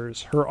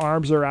misters. Her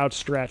arms are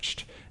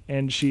outstretched,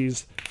 and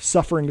she's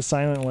suffering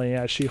silently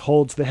as she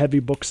holds the heavy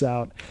books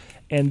out.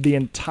 And the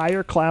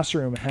entire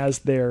classroom has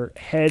their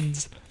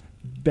heads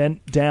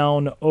bent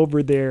down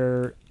over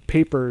their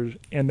papers,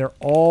 and they're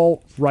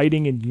all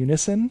writing in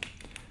unison.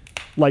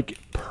 Like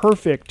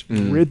perfect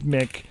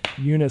rhythmic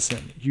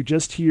unison. You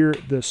just hear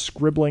the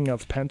scribbling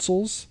of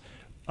pencils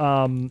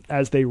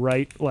as they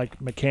write,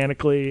 like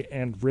mechanically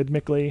and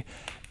rhythmically.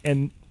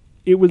 And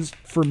it was,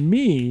 for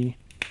me,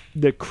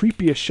 the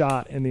creepiest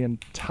shot in the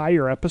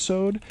entire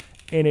episode,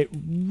 and it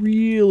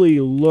really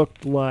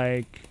looked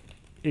like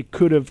it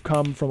could have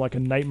come from like a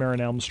Nightmare on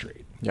Elm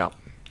Street. Yeah.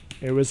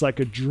 It was like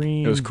a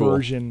dream cool.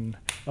 version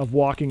of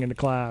walking into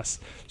class.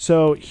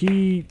 So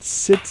he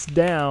sits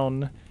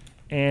down,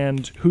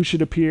 and who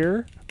should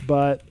appear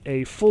but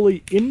a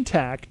fully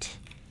intact,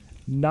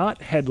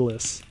 not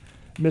headless,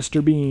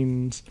 Mr.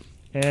 Beans.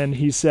 And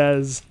he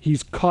says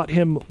he's caught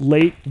him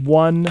late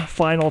one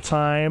final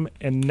time,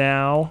 and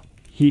now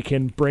he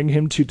can bring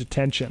him to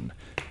detention.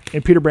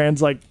 And Peter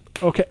Brand's like,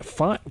 okay,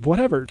 fine,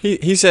 whatever.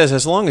 He says,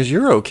 as long as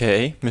you're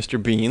okay,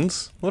 Mr.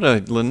 Beans. What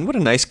a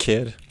nice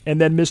kid. And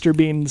then Mr.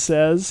 Beans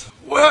says,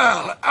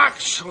 Well,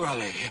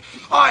 actually,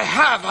 I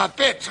have a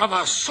bit of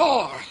a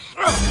sore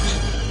throat.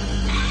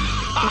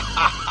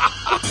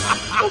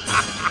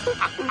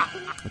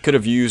 I could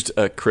have used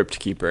a crypt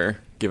keeper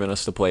giving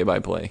us the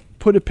play-by-play.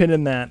 put a pin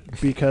in that,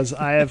 because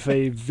I have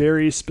a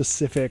very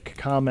specific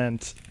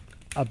comment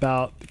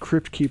about the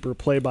Crypt Keeper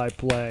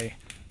play-by-play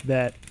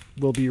that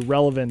will be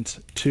relevant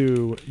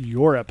to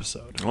your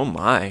episode. Oh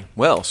my.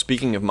 Well,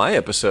 speaking of my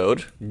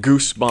episode,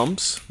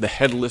 Goosebumps, the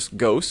Headless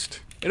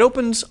Ghost. It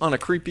opens on a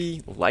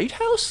creepy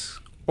lighthouse?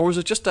 Or was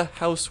it just a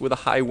house with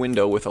a high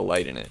window with a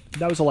light in it?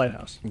 That was a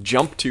lighthouse.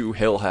 Jump to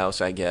Hill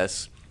House, I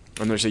guess.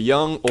 And there's a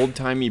young,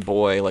 old-timey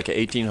boy, like an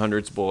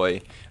 1800s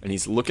boy, and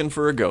he's looking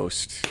for a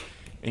ghost.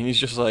 And he's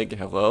just like,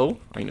 hello?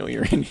 I know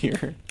you're in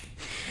here.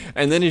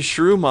 And then his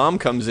shrew mom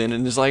comes in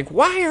and is like,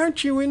 why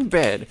aren't you in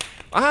bed?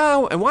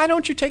 Oh, and why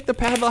don't you take the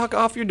padlock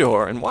off your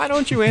door? And why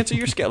don't you answer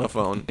your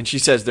skelephone? And she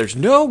says, there's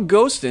no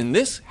ghost in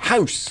this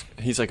house.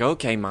 And he's like,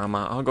 okay,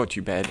 mama, I'll go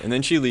to bed. And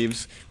then she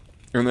leaves.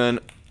 And then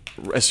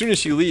as soon as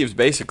she leaves,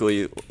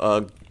 basically,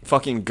 a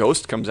fucking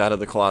ghost comes out of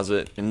the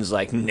closet and is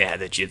like, now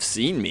that you've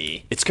seen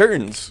me, it's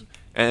curtains.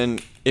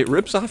 And it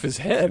rips off his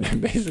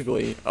head,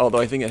 basically, although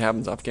I think it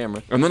happens off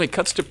camera. And then it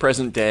cuts to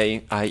present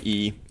day,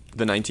 i.e.,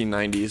 the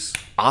 1990s.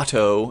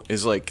 Otto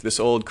is like this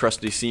old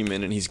crusty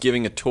seaman, and he's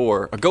giving a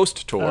tour, a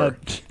ghost tour.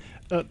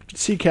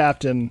 Sea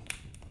Captain.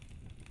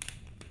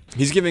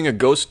 He's giving a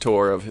ghost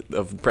tour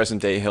of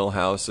present-day Hill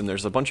House, and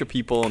there's a bunch of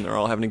people, and they're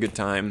all having a good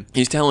time.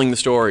 He's telling the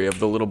story of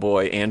the little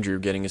boy, Andrew,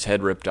 getting his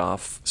head ripped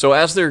off. So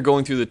as they're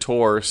going through the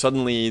tour,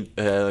 suddenly,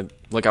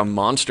 like a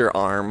monster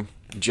arm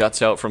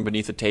juts out from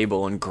beneath a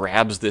table and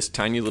grabs this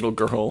tiny little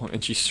girl,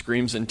 and she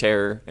screams in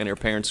terror, and her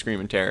parents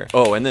scream in terror.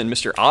 Oh, and then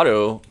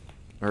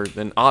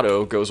then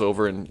Otto goes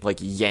over and, like,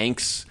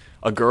 yanks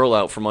a girl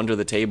out from under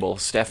the table,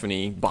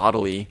 Stephanie,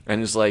 bodily,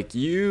 and is like,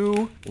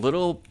 you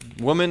little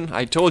woman,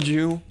 I told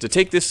you to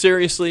take this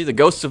seriously. The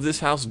ghosts of this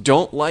house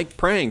don't like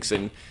pranks.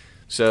 And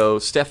so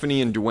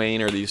Stephanie and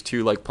Dwayne are these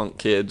two, like, punk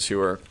kids who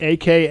are...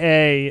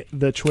 A.K.A.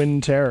 the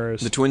Twin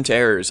Terrors. The Twin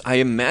Terrors. I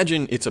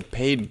imagine it's a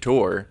paid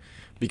tour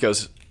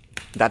because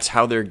that's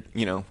how they're,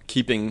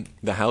 keeping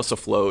the house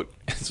afloat.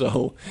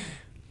 So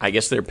I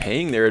guess they're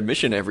paying their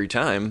admission every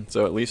time.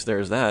 So at least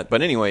there's that.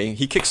 But anyway,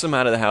 he kicks them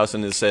out of the house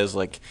and says,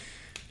 like,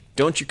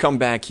 don't you come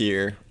back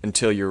here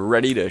until you're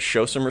ready to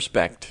show some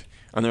respect.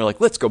 And they're like,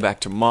 let's go back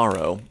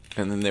tomorrow.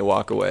 And then they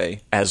walk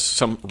away as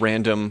some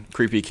random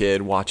creepy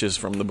kid watches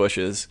from the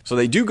bushes. So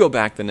they do go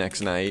back the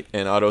next night,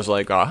 and Otto's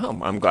like,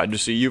 I'm glad to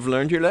see you've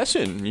learned your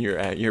lesson.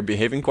 You're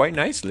behaving quite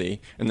nicely.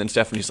 And then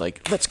Stephanie's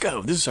like, let's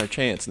go. This is our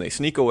chance. And they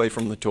sneak away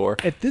from the tour.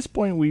 At this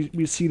point,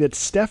 we see that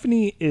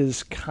Stephanie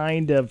is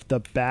kind of the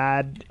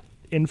bad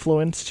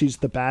influence. She's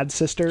the bad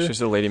sister. She's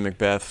the Lady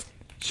Macbeth.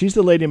 She's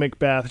the Lady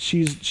Macbeth.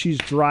 She's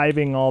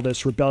driving all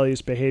this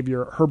rebellious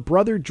behavior. Her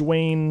brother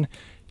Dwayne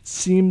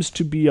seems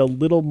to be a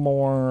little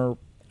more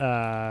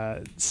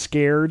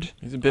scared.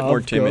 He's a bit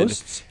more timid.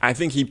 Ghosts. I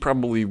think he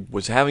probably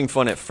was having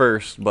fun at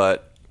first,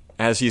 but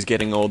as he's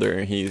getting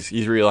older, he's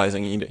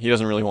realizing he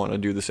doesn't really want to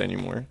do this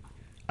anymore.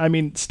 I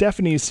mean,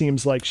 Stephanie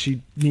seems like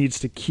she needs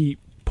to keep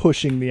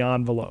pushing the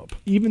envelope.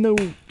 Even though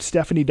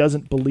Stephanie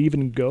doesn't believe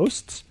in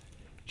ghosts,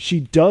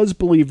 she does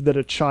believe that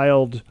a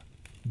child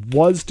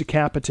was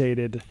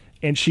decapitated,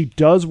 and she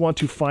does want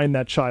to find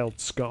that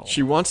child's skull.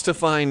 She wants to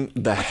find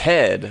the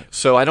head,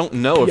 so I don't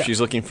know if she's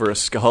looking for a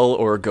skull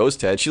or a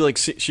ghost head. She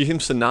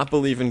seems to not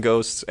believe in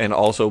ghosts and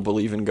also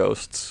believe in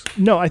ghosts.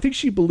 No, I think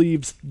she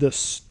believes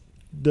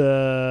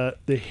the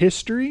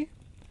history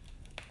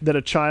that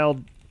a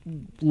child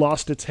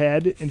lost its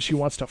head, and she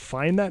wants to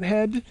find that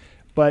head,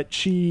 but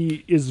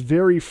she is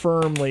very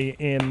firmly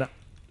in,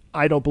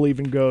 I don't believe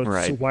in ghosts,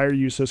 right. Why are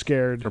you so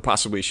scared? Or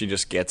possibly she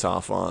just gets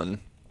off on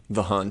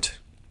the hunt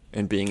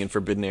and being in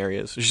forbidden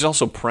areas. She's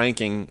also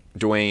pranking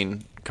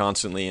Dwayne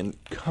constantly.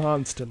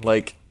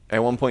 Like,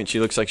 at one point,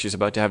 she looks like she's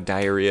about to have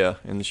diarrhea,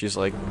 and she's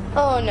like,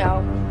 Oh, no.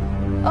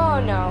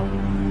 Oh, no.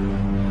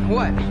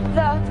 What?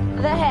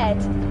 The head.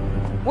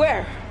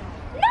 Where?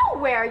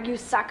 Nowhere, you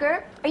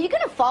sucker. Are you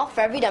gonna fall for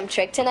every dumb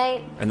trick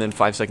tonight? and then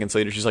 5 seconds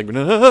later, she's like,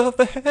 no,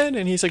 the head,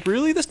 and he's like,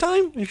 really, this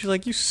time? And she's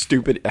like, you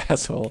stupid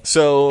asshole.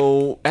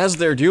 So, as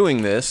they're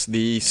doing this,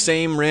 the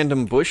same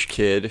random bush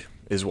kid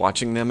is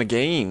watching them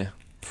again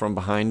from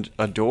behind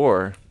a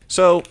door.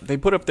 So they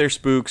put up their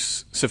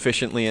spooks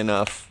sufficiently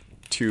enough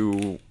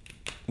to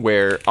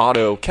where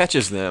Otto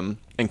catches them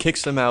and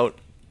kicks them out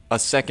a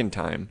second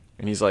time.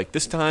 And he's like,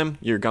 this time,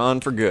 you're gone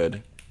for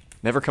good.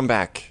 Never come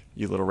back,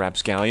 you little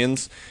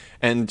rapscallions.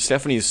 And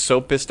Stephanie is so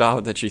pissed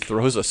off that she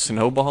throws a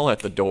snowball at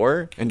the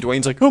door. And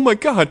Dwayne's like, oh my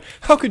God,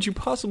 how could you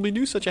possibly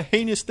do such a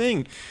heinous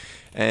thing?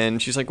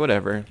 And she's like,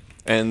 whatever.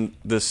 And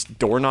this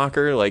door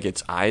knocker, like,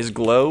 its eyes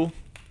glow.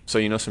 So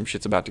you know some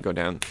shit's about to go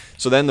down.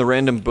 So then the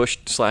random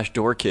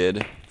bush/door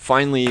kid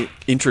finally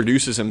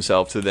introduces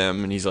himself to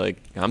them. And he's like,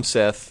 I'm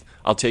Seth.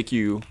 I'll take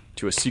you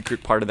to a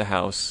secret part of the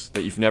house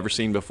that you've never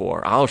seen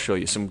before. I'll show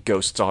you some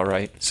ghosts, all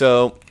right.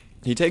 So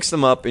he takes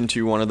them up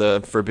into one of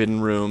the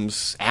forbidden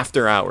rooms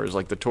after hours.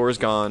 Like, the tour's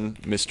gone.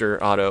 Mr.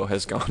 Otto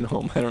has gone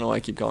home. I don't know why I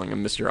keep calling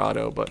him Mr.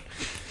 Otto, but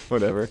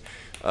whatever.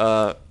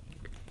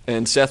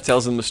 And Seth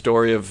tells them the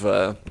story of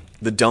the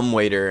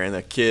dumbwaiter and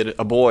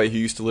a boy who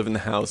used to live in the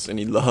house, and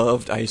he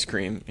loved ice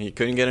cream. He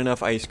couldn't get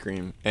enough ice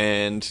cream.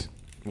 And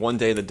one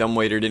day the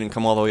dumbwaiter didn't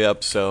come all the way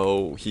up,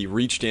 so he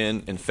reached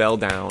in and fell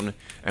down.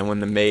 And when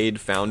the maid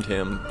found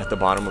him at the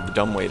bottom of the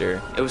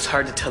dumbwaiter, It was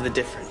hard to tell the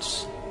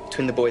difference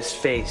between the boy's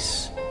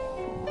face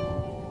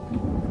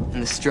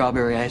and the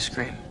strawberry ice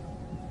cream.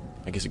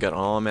 I guess he got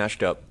all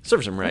mashed up.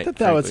 Serves him right. I thought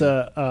that was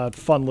frankly. a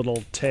fun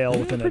little tale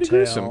within a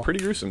Pretty tale. pretty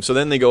gruesome. So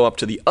then they go up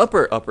to the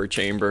upper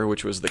chamber,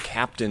 which was the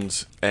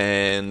captain's,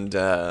 and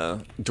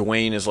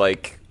Dwayne is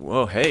like,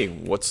 whoa, hey,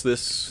 what's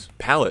this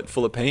palette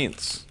full of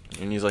paints?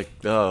 And he's like,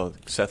 oh,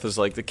 Seth is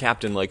like, the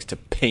captain likes to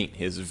paint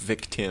his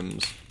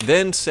victims.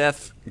 Then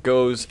Seth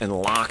goes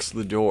and locks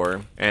the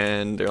door,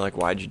 and they're like,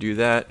 why'd you do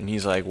that? And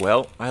he's like,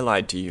 well, I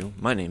lied to you.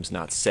 My name's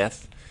not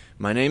Seth.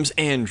 My name's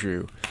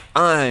Andrew.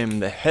 I'm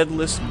the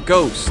Headless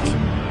Ghost.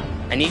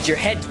 I need your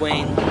head,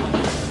 Dwayne.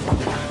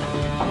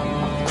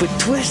 Quick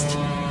twist.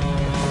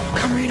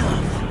 Come right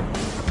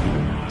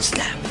off.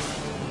 Snap.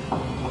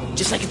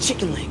 Just like a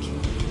chicken leg.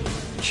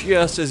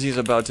 Just as he's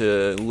about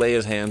to lay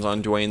his hands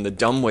on Dwayne, the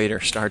dumbwaiter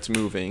starts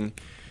moving,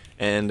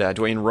 and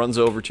Dwayne runs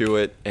over to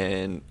it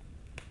and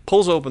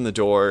pulls open the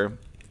door,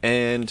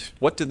 and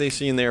what did they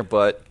see in there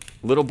but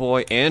little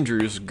boy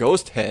Andrew's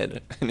ghost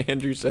head? And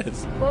Andrew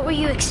says, What were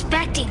you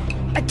expecting?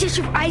 A dish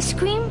of ice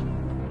cream?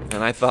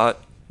 and I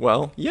thought,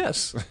 well,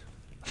 yes.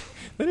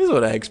 That is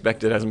what I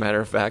expected, as a matter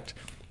of fact.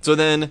 So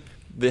then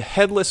the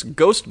headless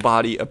ghost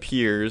body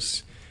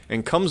appears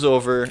and comes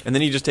over, and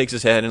then he just takes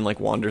his head and, like,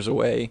 wanders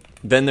away.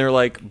 Then they're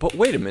like, but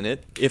wait a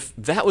minute, if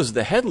that was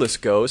the headless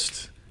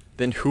ghost,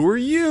 then who are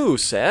you,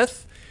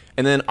 Seth?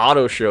 And then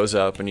Otto shows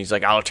up, and he's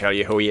like, I'll tell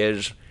you who he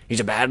is. He's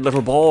a bad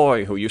little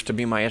boy who used to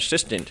be my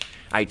assistant.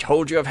 I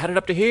told you I've had it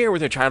up to here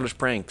with your childish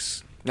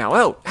pranks. Now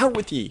out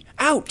with ye,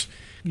 out!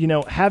 You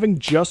know, having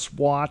just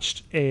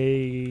watched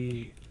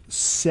a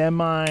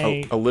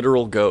A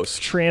literal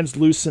ghost.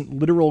 translucent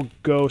literal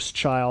ghost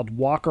child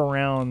walk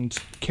around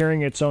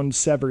carrying its own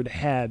severed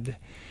head,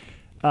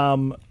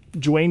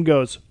 Dwayne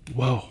goes,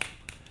 whoa.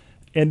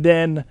 And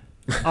then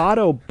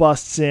Otto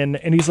busts in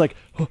and he's like,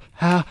 oh,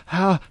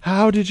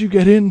 how did you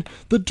get in?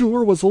 The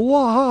door was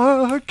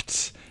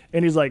locked.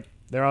 And he's like,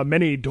 there are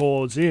many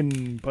doors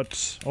in,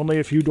 but only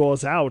a few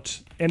doors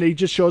out. And he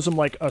just shows him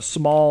like a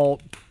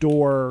small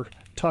door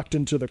tucked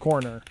into the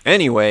corner.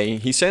 Anyway,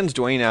 he sends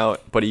Dwayne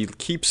out, but he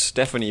keeps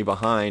Stephanie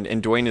behind,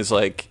 and Dwayne is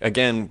like,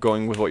 again,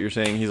 going with what you're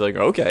saying, he's like,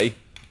 okay,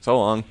 so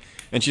long.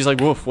 And she's like,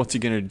 woof, what's he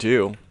gonna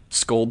do?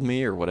 Scold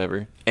me or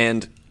whatever?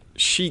 And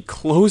she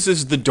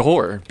closes the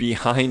door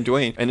behind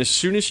Dwayne, and as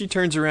soon as she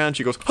turns around,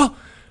 she goes, huh!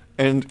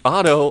 And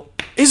Otto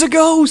is a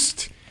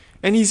ghost!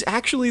 And he's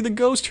actually the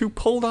ghost who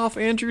pulled off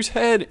Andrew's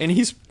head, and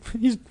he's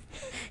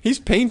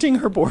painting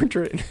her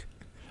portrait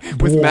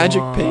with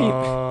magic paint.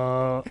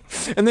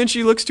 And then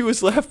she looks to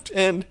his left,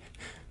 and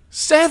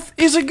Seth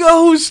is a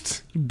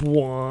ghost!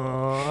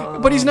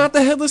 But he's not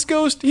the headless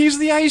ghost, he's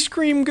the ice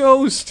cream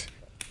ghost!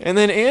 And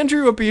then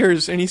Andrew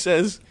appears, and he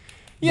says,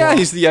 yeah,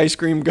 he's the ice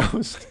cream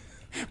ghost.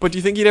 But do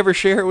you think he'd ever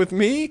share it with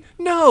me?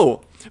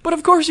 No! But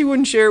of course he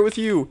wouldn't share it with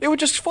you! It would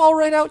just fall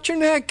right out your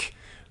neck!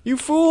 You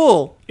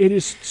fool! It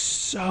is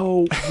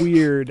so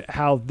weird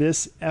how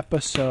this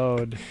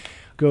episode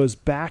goes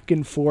back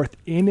and forth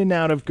in and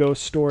out of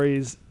ghost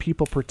stories,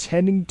 people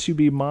pretending to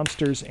be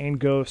monsters and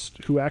ghosts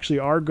who actually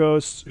are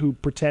ghosts, who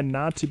pretend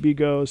not to be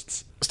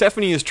ghosts.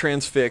 Stephanie is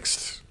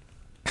transfixed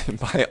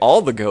by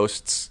all the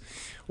ghosts,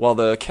 while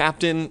the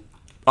captain,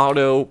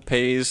 Otto,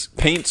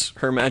 paints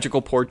her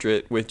magical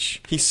portrait,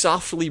 which he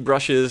softly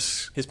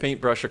brushes his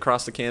paintbrush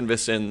across the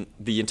canvas, and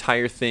the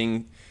entire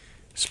thing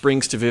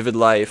springs to vivid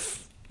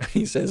life.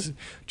 He says,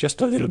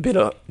 just a little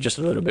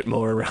bit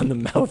more around the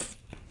mouth.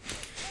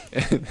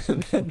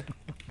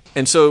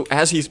 And so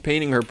as he's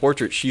painting her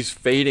portrait, she's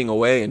fading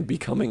away and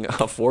becoming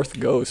a fourth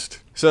ghost.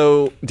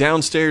 So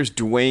downstairs,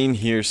 Dwayne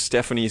hears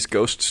Stephanie's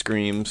ghost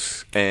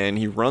screams, and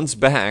he runs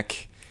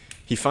back.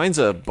 He finds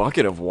a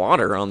bucket of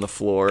water on the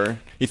floor.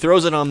 He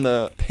throws it on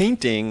the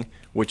painting,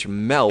 which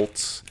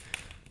melts.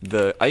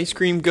 The ice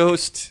cream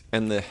ghost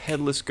and the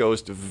headless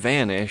ghost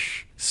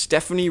vanish.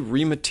 Stephanie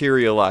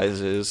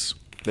rematerializes.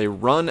 They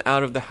run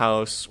out of the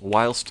house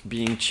whilst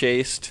being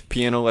chased,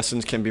 Piano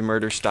Lessons Can Be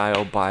Murder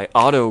style, by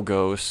Otto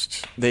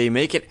Ghost. They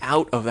make it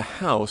out of the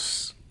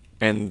house,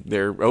 and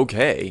they're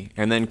okay.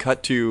 And then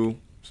cut to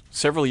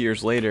several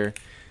years later,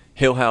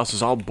 Hill House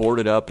is all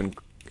boarded up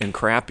and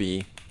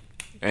crappy.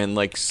 And,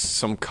 like,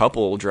 some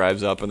couple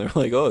drives up and they're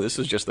like, oh, this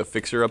is just the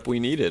fixer-up we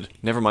needed.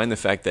 Never mind the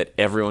fact that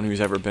everyone who's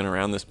ever been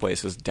around this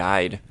place has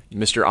died.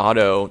 Mr.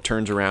 Otto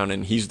turns around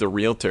and he's the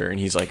realtor, and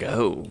he's like,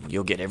 oh,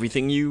 you'll get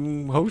everything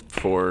you hoped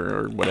for,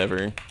 or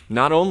whatever.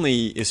 Not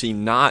only is he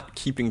not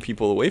keeping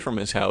people away from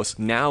his house,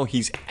 now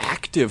he's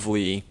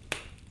actively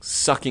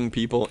sucking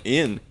people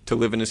in to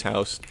live in his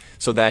house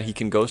so that he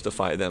can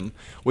ghostify them,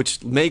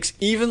 which makes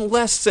even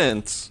less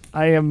sense.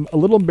 I am a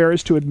little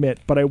embarrassed to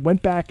admit, but I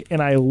went back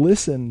and I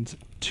listened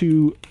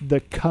to the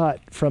cut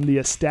from the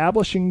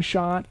establishing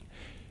shot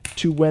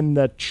to when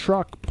the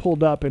truck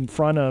pulled up in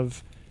front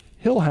of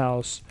Hill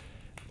House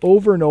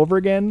over and over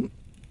again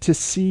to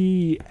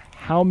see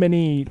how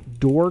many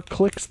door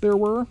clicks there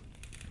were,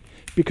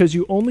 because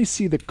you only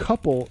see the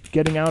couple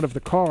getting out of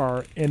the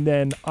car and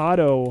then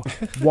Otto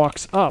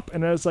walks up.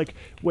 And I was like,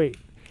 wait,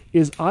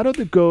 is Otto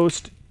the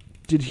ghost?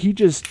 Did he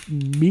just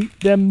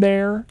meet them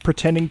there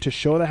pretending to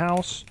show the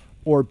house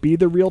or be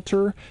the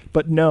realtor?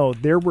 But no,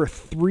 there were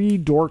 3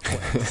 door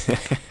clicks.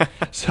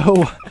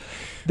 So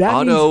that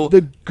Otto means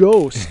the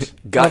ghost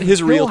got his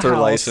Hill realtor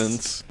House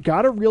license.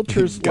 Got a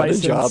realtor's got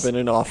license. Got a job in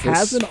an office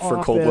has an for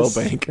office, Coldwell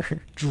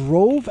Banker.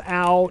 Drove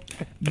out,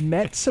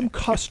 met some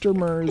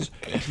customers,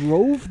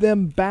 drove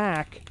them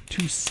back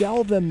to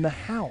sell them the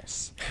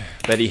house.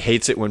 That he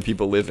hates it when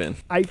people live in.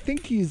 I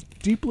think he's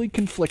deeply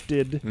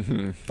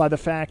conflicted by the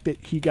fact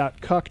that he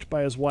got cucked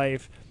by his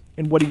wife,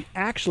 and what he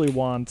actually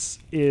wants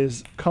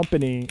is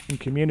company and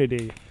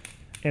community.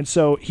 And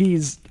so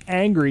he's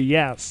angry,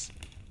 yes,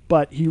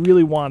 but he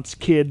really wants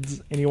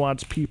kids, and he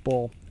wants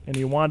people, and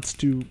he wants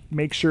to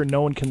make sure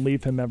no one can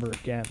leave him ever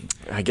again.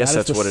 I guess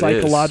that's what it is.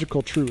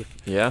 Psychological truth.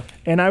 Yeah.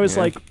 And I was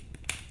like,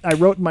 I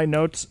wrote in my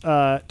notes,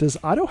 does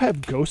Otto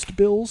have ghost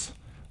bills?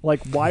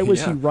 Like, why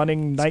was he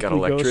running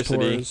nightly ghost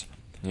tours?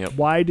 Yep.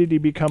 Why did he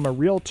become a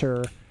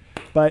realtor?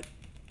 But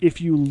if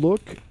you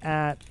look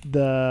at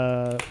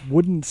the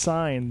wooden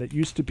sign that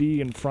used to be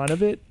in front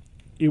of it,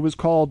 it was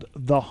called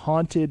The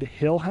Haunted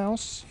Hill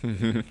House,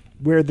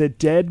 where the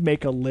dead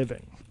make a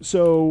living.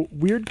 So,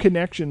 weird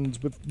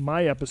connections with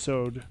my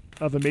episode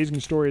of Amazing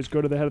Stories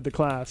Go to the Head of the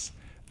Class.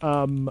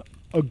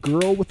 A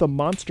girl with a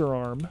monster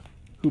arm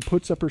who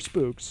puts up her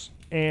spooks.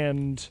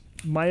 And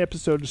my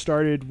episode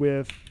started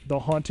with The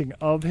Haunting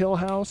of Hill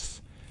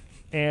House.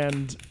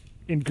 And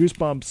in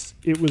Goosebumps,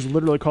 it was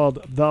literally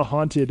called The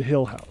Haunted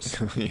Hill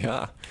House.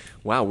 Yeah.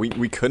 Wow,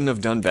 we couldn't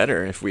have done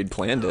better if we'd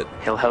planned it.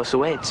 Hill House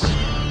awaits.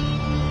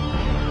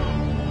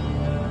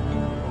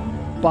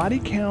 Body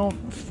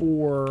count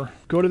for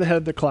Go to the Head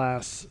of the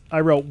Class, I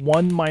wrote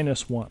 1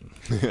 - 1.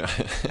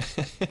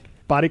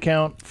 Body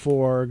count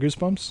for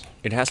Goosebumps?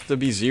 It has to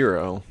be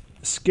 0.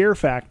 Scare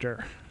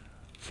factor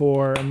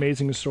for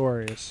Amazing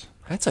Stories?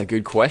 That's a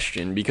good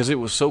question, because it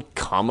was so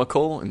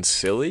comical and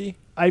silly.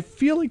 I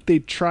feel like they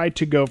tried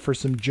to go for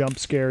some jump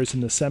scares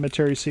in the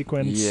cemetery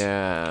sequence.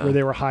 Yeah. Where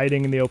they were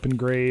hiding in the open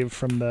grave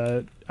from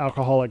the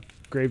alcoholic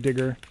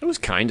gravedigger. It was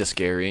kind of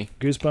scary.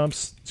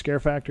 Goosebumps, scare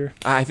factor.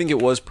 I think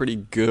it was pretty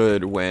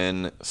good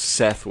when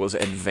Seth was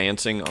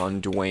advancing on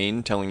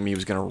Dwayne, telling him he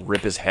was going to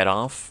rip his head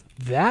off.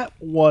 That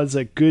was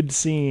a good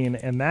scene,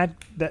 and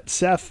that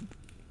Seth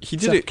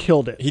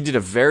killed it. He did a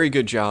very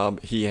good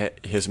job.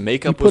 His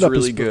makeup was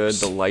really good.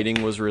 The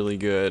lighting was really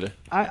good.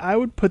 I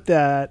would put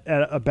that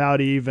at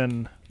about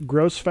even.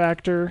 Gross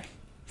factor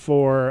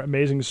for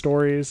Amazing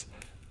Stories.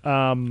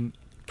 Pretty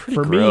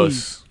for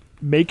gross. Me,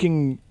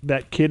 making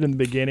that kid in the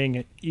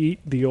beginning eat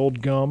the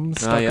old gum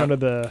stuck under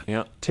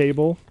the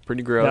table.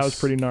 Pretty gross. That was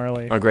pretty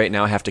gnarly. Oh, great.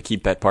 Now I have to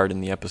keep that part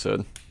in the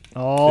episode.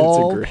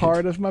 All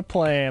part of my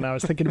plan. I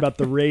was thinking about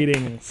the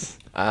ratings.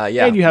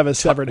 Yeah. And you have a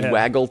severed head.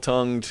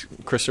 Waggle-tongued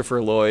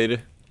Christopher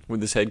Lloyd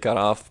with his head cut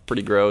off.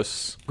 Pretty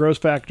gross. Gross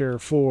factor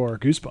for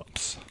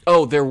Goosebumps.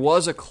 Oh, there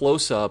was a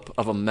close-up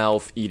of a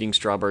mouth eating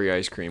strawberry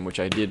ice cream, which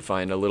I did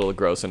find a little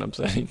gross and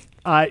upsetting.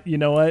 You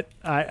know what?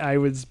 I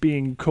was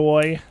being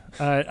coy.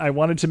 I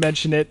wanted to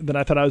mention it, then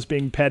I thought I was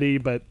being petty,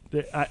 but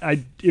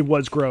it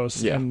was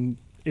gross. Yeah. And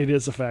it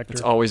is a factor.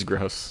 It's always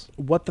gross.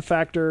 What the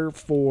factor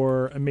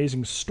for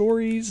Amazing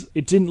Stories?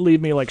 It didn't leave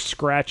me like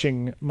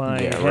scratching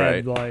my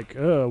head, like,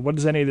 oh, what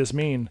does any of this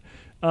mean?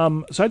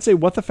 So I'd say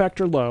what the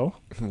factor low.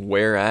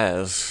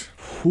 Whereas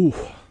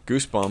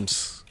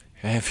Goosebumps,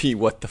 heavy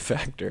what the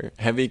factor.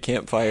 Heavy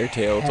campfire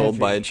tale told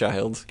by a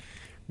child.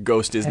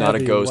 Ghost is not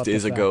a ghost,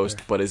 is a ghost,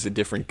 but is a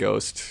different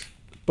ghost.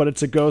 But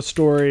it's a ghost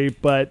story,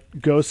 but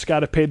ghosts got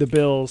to pay the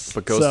bills.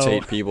 But ghosts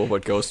hate people,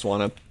 but ghosts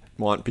want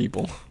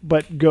people.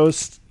 But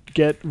ghosts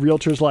get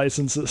realtors'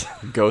 licenses.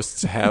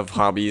 Ghosts have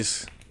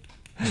hobbies.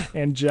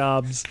 And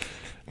jobs.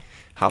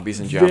 Hobbies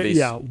and jobbies.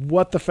 Yeah,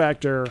 what the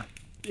factor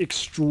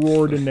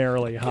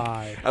extraordinarily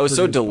high. I was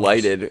so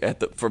delighted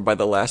by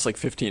the last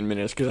 15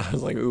 minutes because I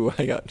was like, ooh,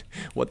 I got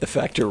what the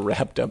factor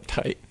wrapped up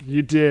tight.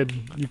 You did.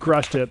 You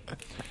crushed it.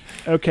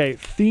 Okay,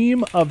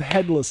 theme of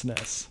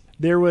headlessness.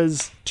 There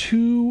was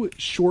 2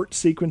 short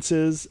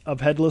sequences of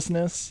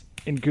headlessness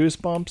in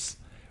Goosebumps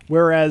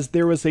Whereas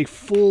there was a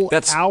full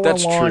That's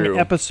hour-long true.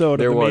 episode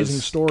There of was.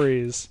 Amazing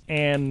Stories,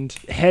 and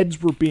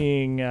heads were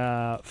being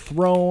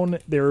thrown,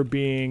 they were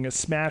being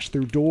smashed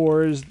through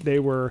doors, they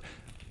were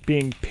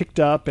being picked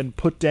up and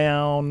put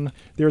down.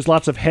 There was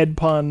lots of head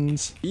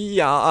puns.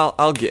 Yeah,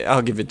 I'll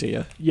give it to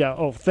you. Yeah,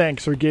 oh,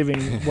 thanks for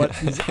giving what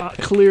is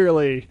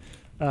clearly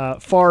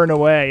far and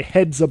away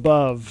heads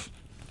above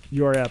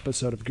your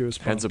episode of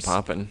Goosebumps. Heads a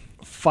poppin'.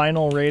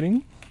 Final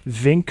rating,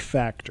 Vink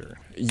Factor.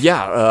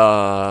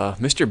 Yeah,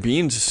 Mr.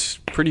 Bean's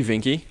pretty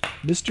vinky.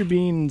 Mr.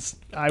 Bean's,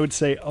 I would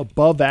say,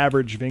 above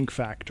average Vink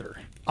Factor.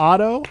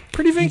 Otto,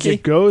 Pretty he's a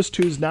vinky. ghost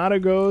who's not a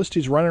ghost.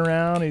 He's running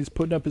around. He's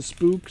putting up his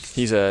spooks.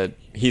 He's a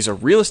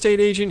real estate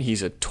agent.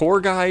 He's a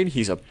tour guide.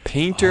 He's a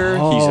painter.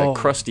 He's a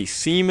crusty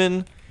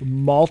seaman.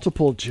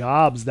 Multiple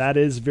jobs. That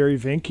is very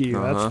Vinky.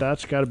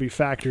 That's got to be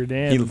factored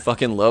in. He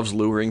fucking loves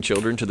luring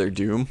children to their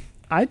doom.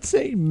 I'd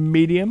say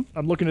medium.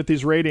 I'm looking at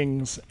these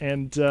ratings,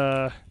 and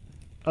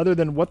other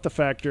than What the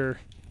Factor,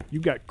 you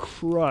got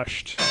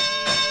crushed.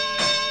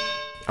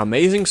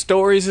 Amazing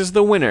Stories is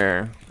the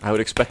winner. I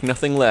would expect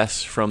nothing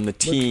less from the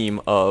team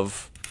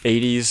of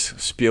 80s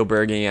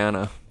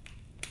Spielbergiana.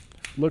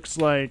 Looks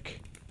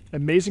like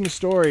Amazing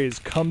Stories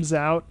comes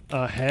out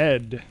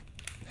ahead.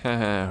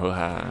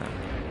 I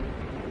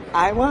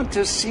want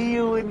to see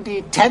you in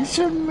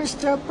detention,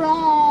 Mr. Brown.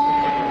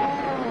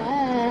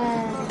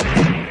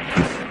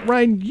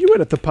 Ryan, you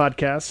edit the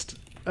podcast.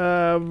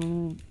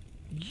 You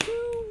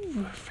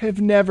have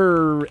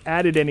never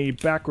added any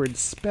backward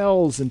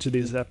spells into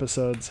these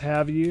episodes,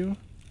 have you?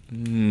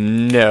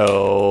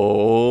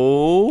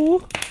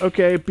 No.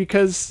 Okay,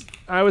 because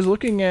I was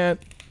looking at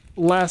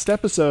last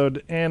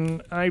episode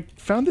and I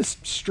found this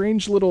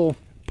strange little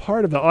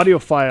part of the audio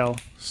file.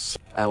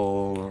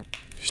 Spell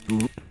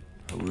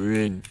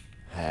win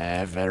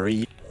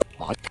every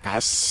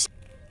podcast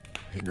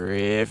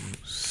grave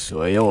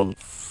soil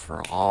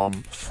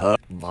from the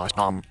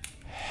bottom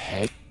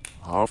head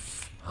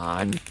of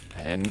an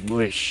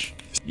English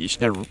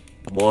sister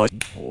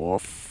blood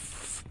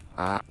of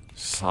a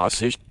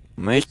sausage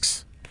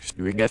mix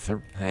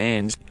together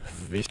and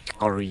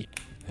victory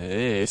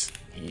is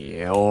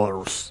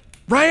yours.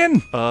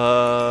 Ryan!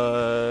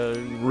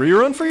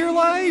 Rerun for your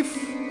life?